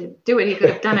time to do it. He could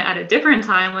have done it at a different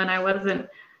time when I wasn't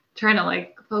trying to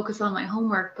like focus on my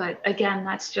homework. But again,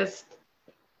 that's just,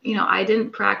 I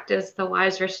didn't practice the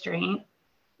wise restraint,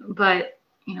 but,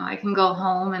 I can go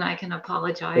home and I can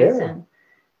apologize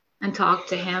and talk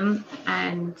to him.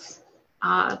 And,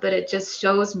 but it just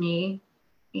shows me,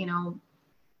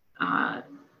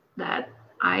 that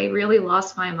I really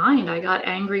lost my mind. I got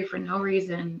angry for no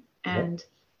reason. And,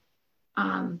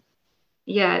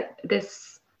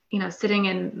 this, sitting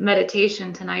in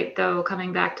meditation tonight, though,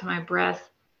 coming back to my breath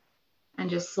and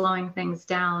just slowing things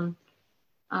down,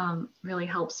 really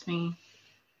helps me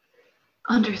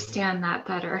understand that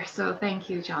better. So thank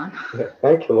you, John. Yeah,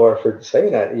 thank you, Laura, for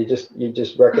saying that. You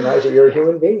just recognize that you're a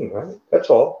human being, right? That's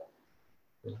all.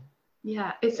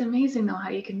 Yeah, it's amazing though how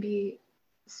you can be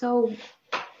so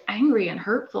angry and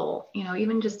hurtful,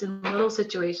 even just in little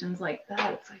situations like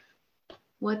that. It's like,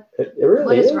 what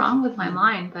is wrong with my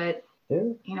mind? But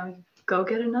go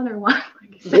get another one.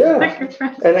 And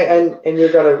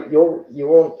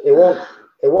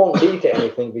it won't lead to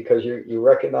anything because you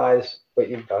recognize what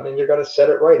you've done and you're gonna set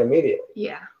it right immediately.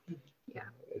 Yeah.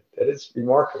 That is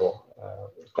remarkable.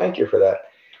 Thank you for that.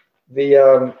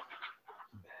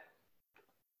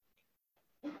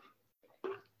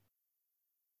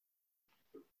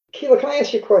 Keela, can I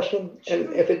ask you a question?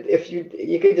 And if you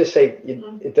could just say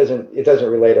it doesn't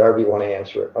relate, however you want to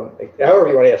answer it. However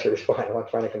you want to answer it is fine. I'm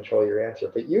not trying to control your answer.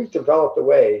 But you've developed a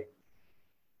way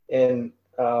in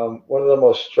one of the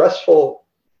most stressful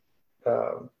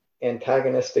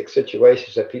antagonistic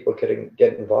situations that people can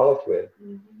get involved with.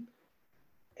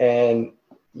 And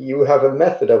you have a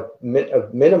method of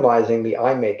minimizing the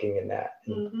I making in that.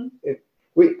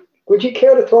 Would you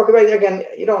care to talk about it again?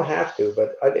 You don't have to,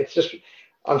 but it's just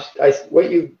I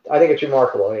think it's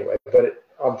remarkable anyway. But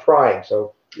I'm prying,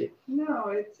 so. No,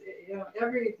 it's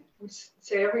every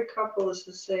couple is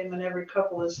the same and every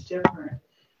couple is different,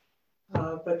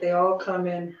 but they all come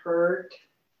in hurt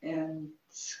and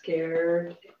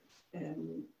scared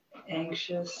and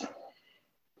anxious,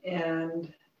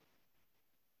 and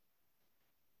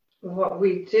what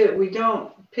we do, we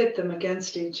don't pit them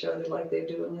against each other like they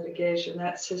do in litigation.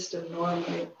 That system,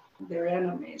 normally they're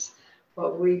enemies.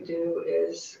 What we do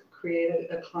is create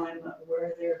a climate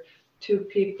where there are two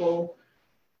people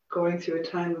going through a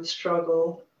time of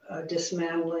struggle,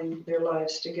 dismantling their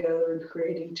lives together and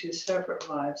creating two separate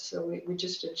lives. So we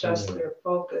just adjust their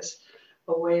focus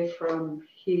away from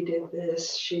he did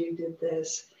this, she did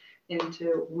this,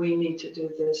 into we need to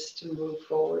do this to move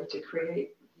forward, to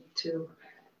create two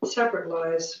separate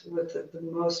lives with the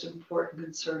most important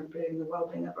concern being the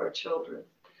well-being of our children.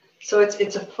 So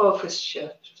it's a focus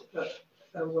shift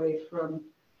away from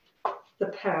the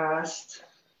past,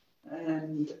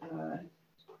 and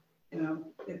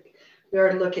we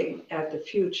are looking at the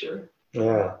future.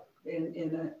 Yeah.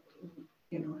 In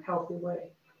a healthy way.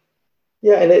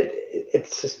 Yeah, and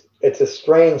it's a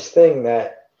strange thing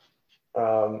that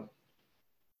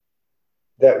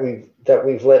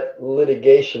we've let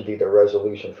litigation be the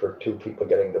resolution for two people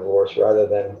getting divorced, rather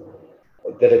than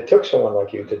that it took someone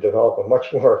like you to develop a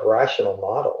much more rational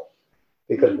model.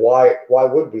 Because why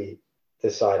would we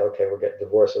decide, okay, we're getting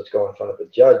divorced, let's go in front of a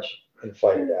judge and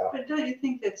fight it out? But don't you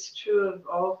think that's true of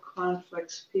all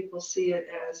conflicts? People see it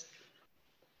as,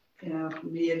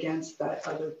 me against that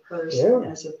other person,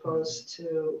 as opposed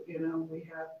to, we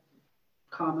have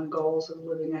common goals of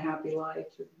living a happy life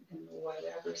and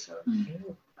whatever. So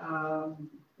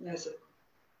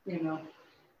you know,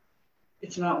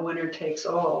 it's not winner takes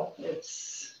all.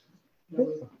 It's, you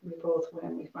know, we both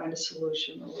win. We find a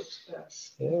solution that works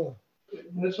best. Yeah.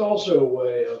 And it's also a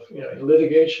way of, you know,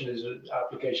 litigation is an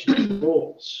application of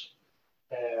rules.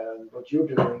 And what you're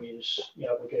doing is the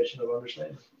application of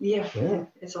understanding. Yeah.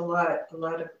 It's a lot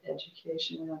of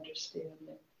education and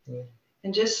understanding. Yeah.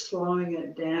 And just slowing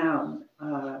it down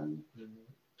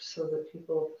so that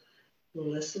people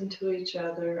listen to each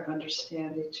other,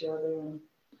 understand each other, and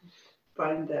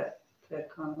find that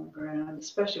common ground,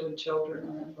 especially when children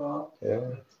are involved.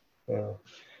 Yeah.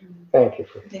 Thank you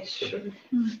for Sure.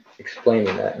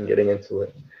 explaining that and getting into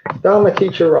it. Dharma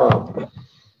teacher Ram.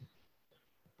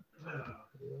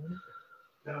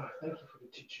 No, thank you for the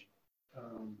teaching.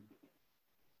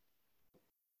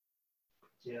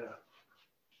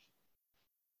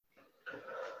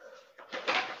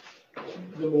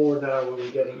 The more now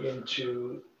we're getting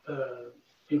into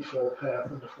Eightfold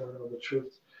Path and the Four Noble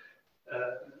Truth,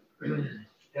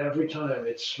 every time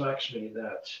it smacks me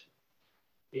that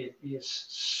it is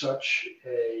such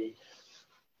a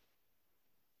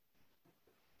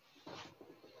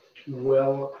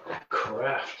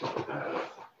well-crafted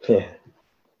path. Yeah.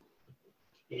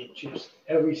 It just,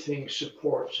 everything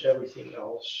supports everything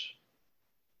else.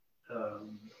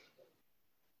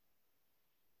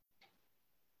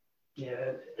 You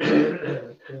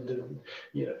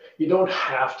know, you don't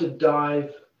have to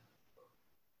dive,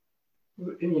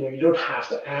 you know, you don't have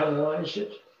to analyze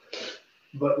it,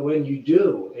 but when you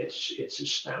do, it's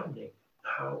astounding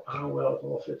how well it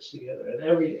all fits together. And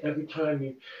every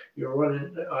time I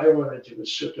run into a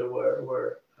sutta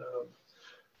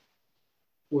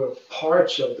where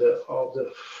parts of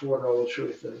the Four Noble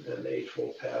Truth and the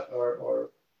Eightfold Path are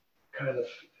kind of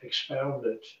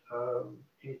expounded.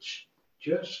 It's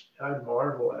just, I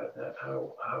marvel at that,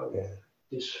 how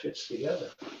this fits together,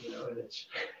 you know, and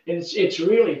it's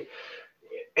really,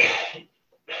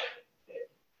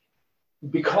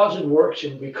 because it works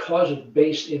and because it's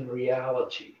based in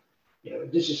reality, you know,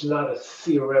 this is not a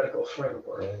theoretical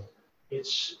framework.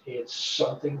 It's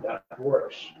something that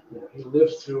works. You know, he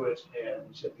lived through it and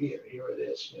he said, here it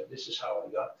is. You know, this is how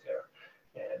I got there.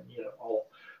 And, you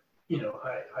know,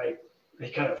 I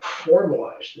kind of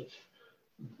formalized it,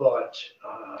 but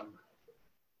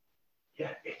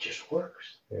it just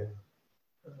works.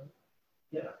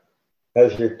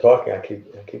 As you're talking, I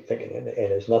keep thinking, and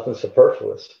there's nothing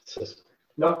superfluous. It's just,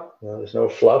 no, there's no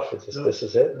fluff. It's just, this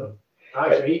is it. No.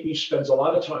 Actually, he spends a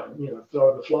lot of time, you know,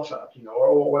 throwing the fluff out, you know,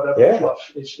 or whatever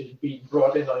fluff is being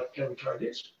brought in, like, can we try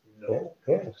this? No.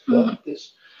 Fluff.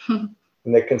 This. And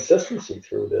the consistency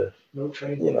through the, no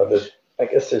training. You know, I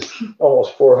guess there's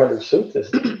almost 400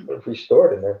 suttas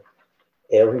restored in there.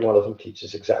 Every one of them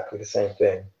teaches exactly the same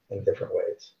thing in different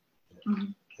ways.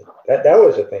 That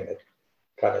was the thing that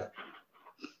kind of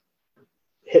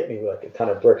hit me like a ton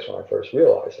of bricks when I first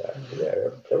realized that.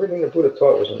 Everything the Buddha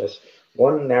taught was in this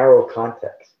one narrow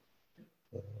context,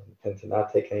 and to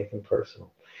not take anything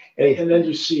personal. And then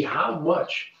you see how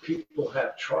much people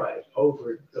have tried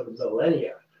over the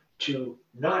millennia to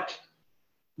not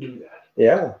do that.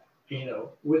 Yeah. You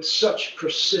know, with such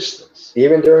persistence.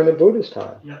 Even during the Buddha's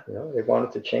time. Yeah. You know, they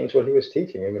wanted to change what he was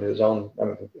teaching. Even his own, I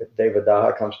mean,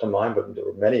 Devadatta comes to mind, but there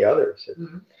were many others that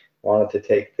wanted to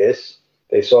take this.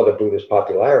 They saw the Buddha's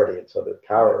popularity, and so the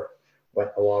power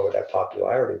went along with that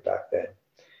popularity back then.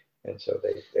 And so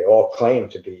they all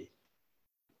claimed to be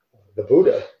the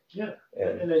Buddha. Yeah.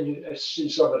 And then you see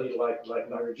somebody like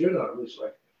Nagarjuna, who's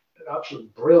like an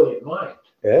absolute brilliant mind.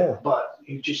 Yeah. But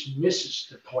he just misses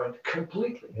the point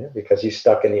completely. Yeah, because he's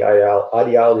stuck in the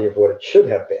ideology of what it should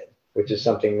have been, which is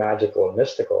something magical and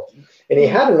mystical. And he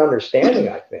had an understanding,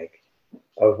 I think,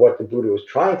 of what the Buddha was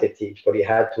trying to teach, but he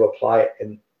had to apply it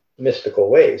in mystical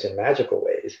ways and magical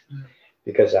ways,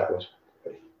 because that was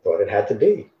what it had to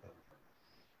be.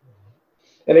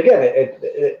 And again,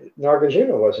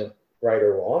 Nagarjuna wasn't right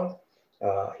or wrong.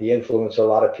 He influenced a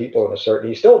lot of people in a certain,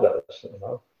 he still does, you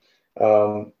know.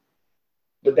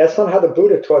 But that's not how the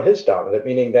Buddha taught his Dharma,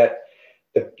 meaning that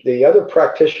the other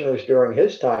practitioners during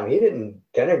his time, he didn't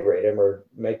denigrate them or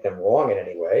make them wrong in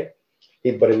any way.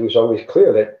 But it was always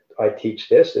clear that I teach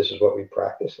this is what we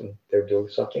practice, and they're doing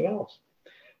something else.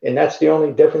 And that's the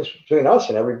only difference between us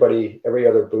and every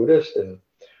other Buddhist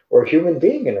or human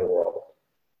being in the world.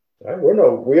 Right?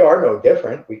 We are no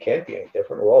different. We can't be any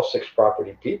different. We're all sixth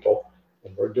property people,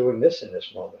 and we're doing this in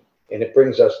this moment. And it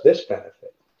brings us this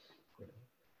benefit.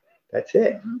 That's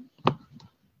it.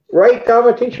 Right,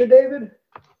 Dharma teacher David?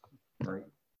 Right.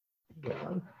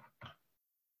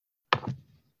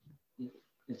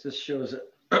 It just shows that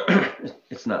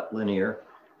it's not linear.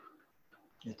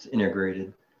 It's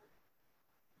integrated.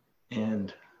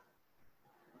 And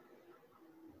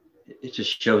it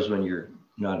just shows when you're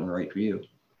not in the right view.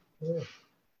 Yeah.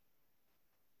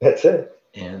 That's it.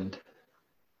 And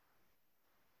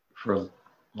for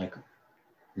like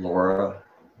Laura,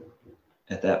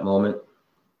 at that moment,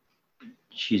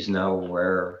 she's now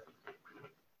aware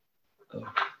of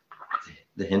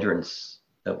the hindrance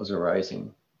that was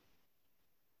arising.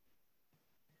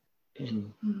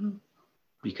 And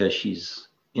because she's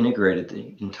integrated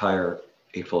the entire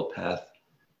Eightfold Path,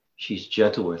 she's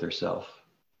gentle with herself.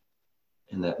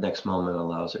 And that next moment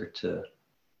allows her to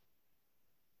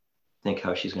think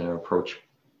how she's going to approach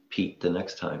Pete the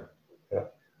next time. Yeah.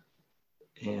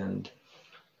 And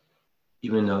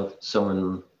even though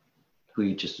someone who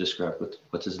you just described,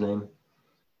 what's his name?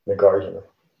 Nagarjuna.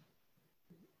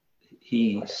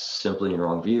 He's simply in the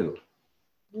wrong view.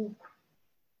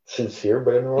 Sincere,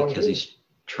 but in the wrong because view. He's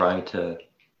trying to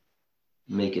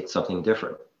make it something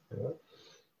different. Yeah.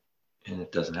 And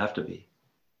it doesn't have to be.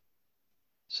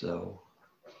 So,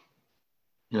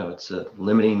 you know, it's a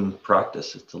limiting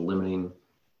practice. It's a limiting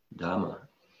Dhamma.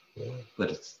 Yeah. But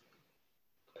it's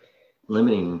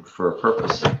limiting for a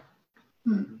purpose.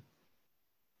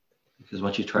 Because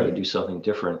once you try to do something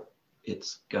different,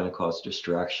 it's going to cause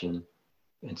distraction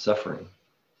and suffering.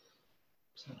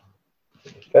 So.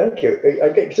 Thank you. I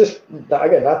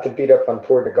get not to beat up on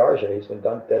poor Nagarjuna. He's been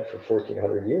dead for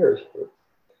 1,400 years,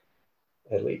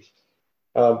 at least.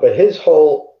 But his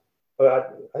whole, I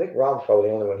think Ram's probably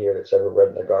the only one here that's ever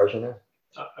read Nagarjuna.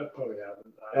 I probably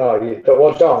haven't.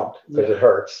 Well, don't, because it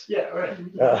hurts. Yeah, right.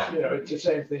 It's the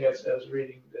same thing as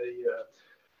reading the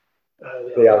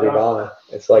Abhidhamma.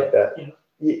 It's like that.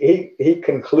 He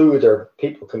concludes, or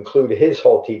people conclude his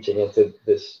whole teaching into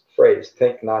this phrase,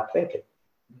 think not thinking.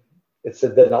 It's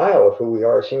a denial of who we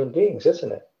are as human beings,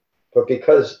 isn't it? But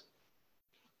because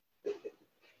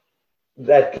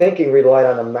that thinking relied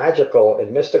on a magical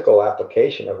and mystical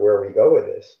application of where we go with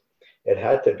this, it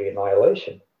had to be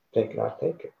annihilation, think not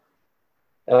thinking.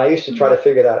 And I used to try to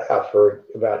figure that out for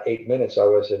about 8 minutes. I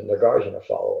was a Nagarjuna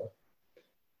follower.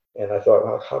 And I thought,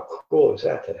 well, how cool is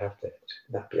that to have to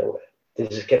not be able to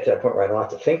just get to that point where I don't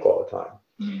have to think all the time.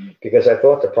 Because I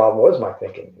thought the problem was my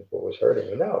thinking, what was hurting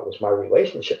me. No, it was my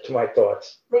relationship to my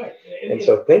thoughts. Right. And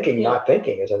so thinking, not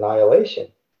thinking is annihilation.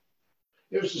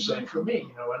 It was the same for me.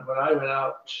 When I went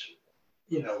out,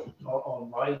 on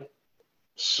my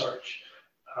search,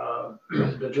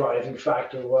 the driving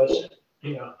factor was,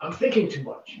 I'm thinking too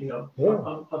much.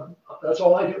 That's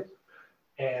all I do.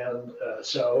 And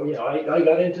so, I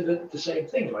got into the same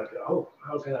thing, like,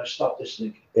 how can I stop this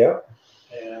thinking? Yeah.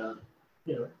 And,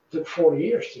 it took 40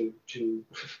 years to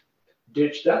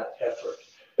ditch that effort.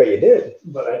 But you did.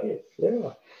 But I did.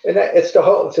 Yeah. And it's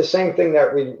the same thing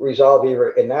that we resolve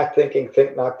either in not thinking,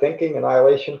 think not thinking,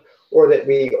 annihilation, or that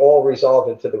we all resolve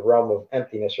into the realm of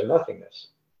emptiness or nothingness,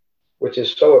 which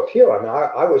is so appealing. I mean,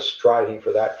 I was striving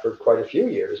for that for quite a few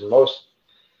years. And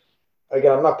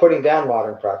again, I'm not putting down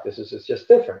modern practices, it's just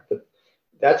different. But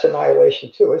that's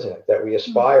annihilation too, isn't it? That we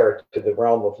aspire to the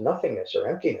realm of nothingness or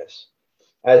emptiness,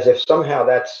 as if somehow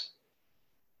that's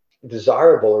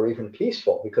desirable or even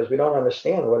peaceful, because we don't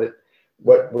understand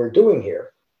what we're doing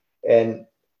here. And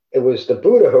it was the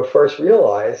Buddha who first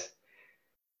realized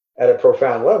at a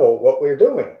profound level what we're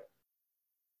doing.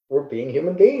 We're being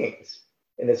human beings,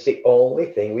 and it's the only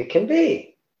thing we can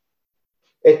be.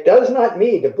 It does not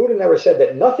mean, the Buddha never said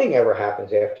that nothing ever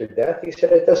happens after death. He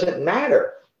said it doesn't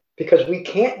matter, because we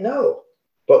can't know.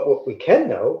 But what we can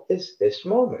know is this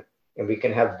moment, and we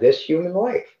can have this human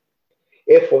life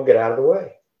if we'll get out of the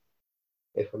way.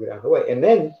 If we'll get out of the way. And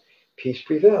then peace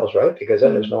prevails, right? Because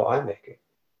then there's no I making.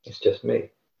 It's just me.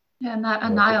 Yeah, and that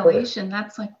annihilation,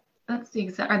 that's the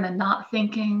exact, and the not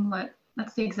thinking,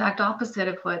 that's the exact opposite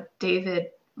of what David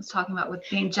was talking about with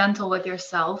being gentle with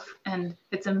yourself. And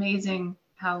it's amazing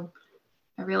how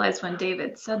I realized when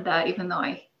David said that, even though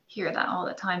I hear that all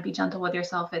the time, be gentle with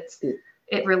yourself,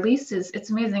 it releases,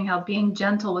 it's amazing how being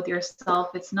gentle with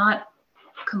yourself, it's not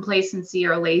complacency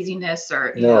or laziness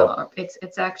or,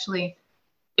 it's actually,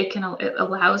 it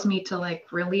allows me to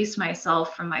release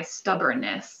myself from my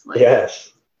stubbornness.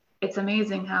 Yes. It's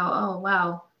amazing how, oh,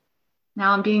 wow,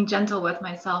 now I'm being gentle with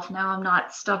myself. Now I'm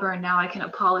not stubborn. Now I can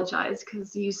apologize,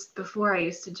 because before I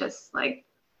used to just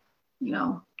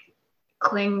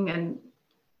cling, and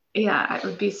it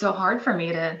would be so hard for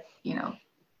me to,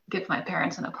 give my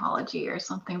parents an apology or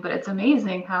something. But it's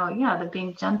amazing how, the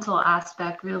being gentle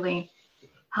aspect really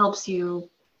helps you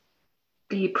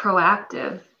be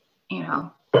proactive, and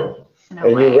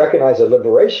you recognize a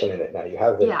liberation in it now. You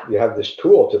have this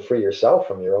tool to free yourself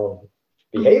from your own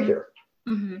behavior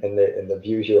and the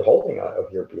views you're holding of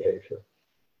your behavior.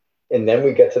 And then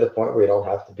we get to the point where we don't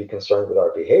have to be concerned with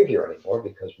our behavior anymore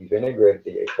because we've integrated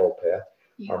the Eightfold Path.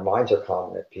 Yeah. Our minds are calm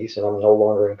and at peace, and I'm no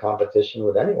longer in competition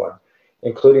with anyone,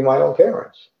 including my own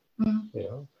parents. Mm-hmm. You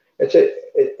know,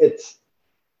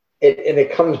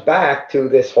 it comes back to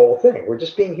this whole thing. We're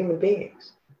just being human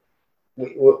beings.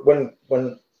 When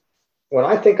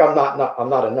I think I'm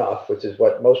not enough, which is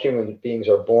what most human beings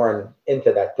are born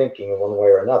into, that thinking in one way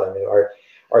or another. I mean,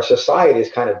 our society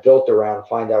is kind of built around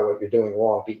find out what you're doing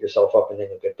wrong, beat yourself up, and then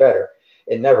you'll get better.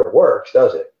 It never works,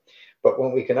 does it? But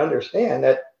when we can understand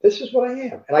that this is what I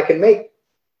am, and I can make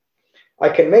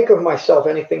of myself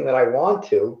anything that I want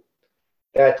to,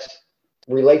 that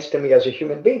relates to me as a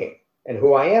human being and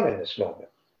who I am in this moment,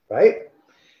 right?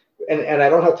 And I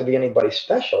don't have to be anybody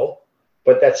special,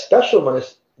 but that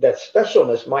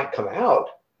specialness might come out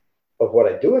of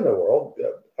what I do in the world.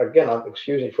 Again,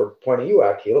 excuse me for pointing you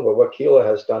out, Keela, but what Keela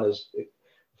has done is it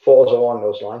falls along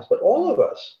those lines. But all of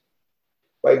us,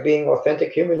 by being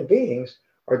authentic human beings,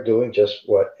 are doing just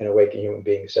what an awakened human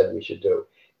being said we should do.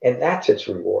 And that's its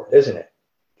reward, isn't it?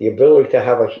 The ability to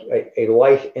have a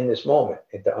life in this moment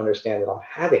and to understand that I'm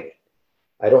having it.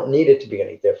 I don't need it to be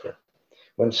any different.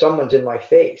 When someone's in my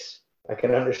face, I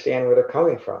can understand where they're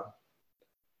coming from.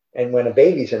 And when a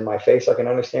baby's in my face, I can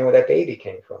understand where that baby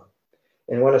came from.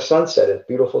 And when a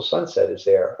beautiful sunset is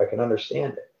there, I can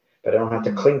understand it, but I don't have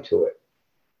to cling to it.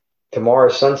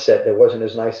 Tomorrow's sunset that wasn't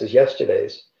as nice as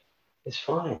yesterday's is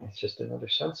fine. It's just another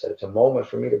sunset. It's a moment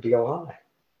for me to be alive.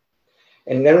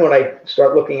 And then when I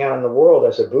start looking out on the world,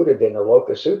 as the Buddha did in the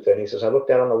Loka Sutta, and he says, I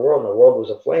looked out on the world, and the world was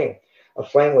a flame. A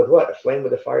flame with what? A flame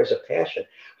with the fires of passion.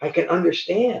 I can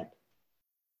understand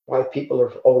why people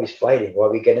are always fighting, why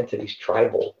we get into these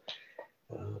tribal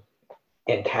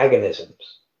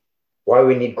antagonisms, why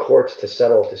we need courts to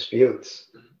settle disputes,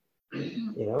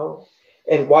 you know,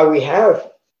 and why we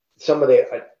have some of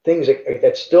the things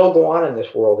that still go on in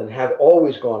this world and have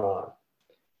always gone on.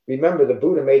 Remember, the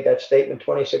Buddha made that statement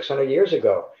 2,600 years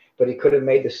ago, but he could have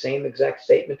made the same exact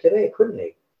statement today, couldn't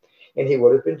he? And he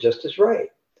would have been just as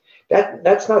right.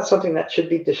 That's not something that should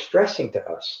be distressing to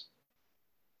us.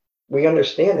 We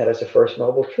understand that as a first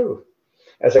noble truth.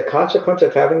 As a consequence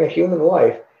of having a human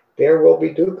life, there will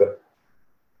be dukkha.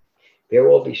 There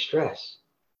will be stress.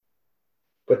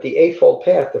 But the Eightfold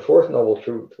Path, the fourth noble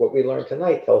truth, what we learned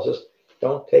tonight tells us,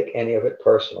 don't take any of it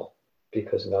personal,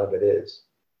 because none of it is.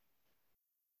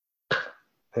 I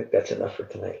think that's enough for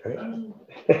tonight, right?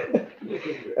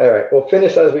 All right, we'll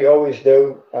finish as we always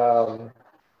do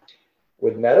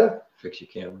with metta. Fix your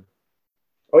camera.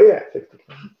 Oh yeah, fix the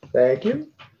camera. Thank you.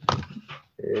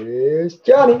 Here's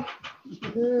Johnny.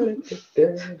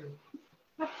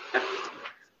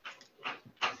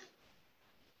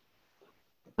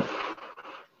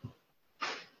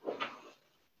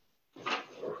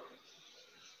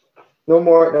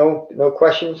 No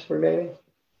questions remaining?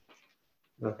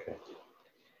 Okay.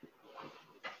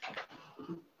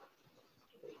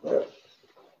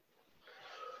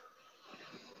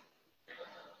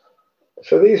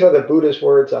 So these are the Buddha's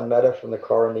words on metta from the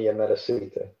Karaniya Metta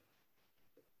Sutta.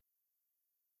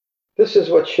 This is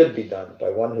what should be done by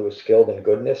one who is skilled in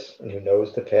goodness and who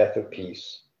knows the path of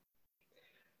peace.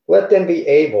 Let them be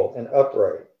able and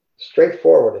upright,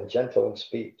 straightforward and gentle in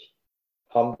speech,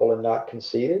 humble and not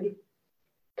conceited,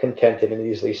 contented and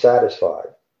easily satisfied,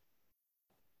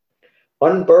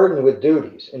 unburdened with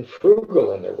duties and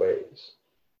frugal in their ways,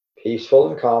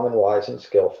 peaceful and calm and wise and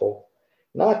skillful,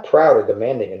 not proud or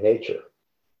demanding in nature.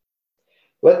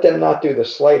 Let them not do the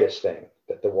slightest thing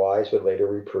that the wise would later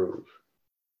reprove.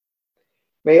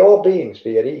 May all beings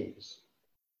be at ease.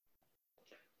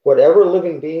 Whatever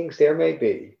living beings there may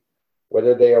be,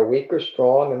 whether they are weak or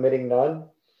strong, omitting none,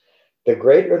 the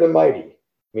great or the mighty,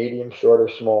 medium, short, or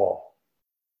small,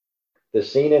 the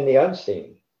seen and the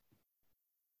unseen,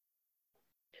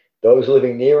 those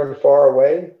living near and far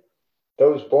away,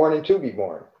 those born and to be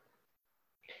born.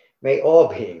 May all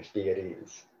beings be at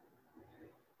ease.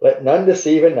 Let none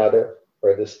deceive another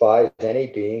or despise any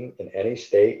being in any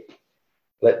state.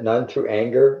 Let none through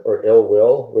anger or ill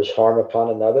will wish harm upon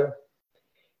another.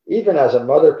 Even as a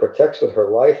mother protects with her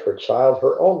life her child,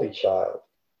 her only child,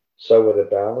 so with a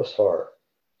boundless heart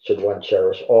should one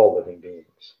cherish all living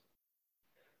beings.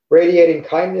 Radiating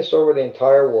kindness over the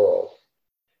entire world,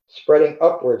 spreading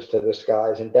upwards to the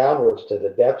skies and downwards to the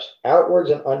depths,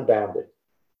 outwards and unbounded,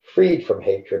 freed from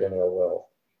hatred and ill will.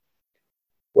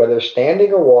 Whether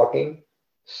standing or walking,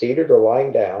 seated or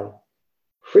lying down,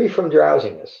 free from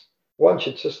drowsiness, one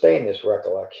should sustain this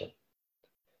recollection.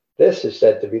 This is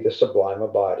said to be the sublime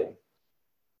abiding.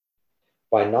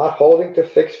 By not holding to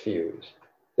fixed views,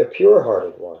 the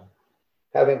pure-hearted one,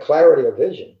 having clarity of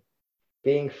vision,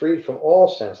 being freed from all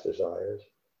sense desires,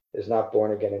 is not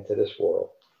born again into this world.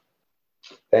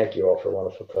 Thank you all for a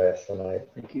wonderful class tonight.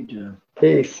 Thank you, John.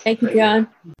 Peace. Thank you, John.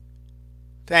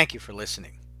 Thank you for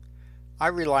listening. I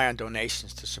rely on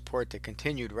donations to support the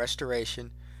continued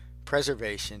restoration,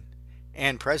 preservation,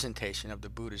 and presentation of the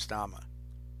Buddha's Dhamma.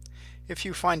 If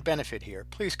you find benefit here,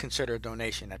 please consider a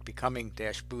donation at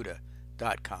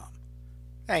becoming-buddha.com.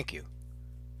 Thank you.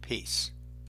 Peace.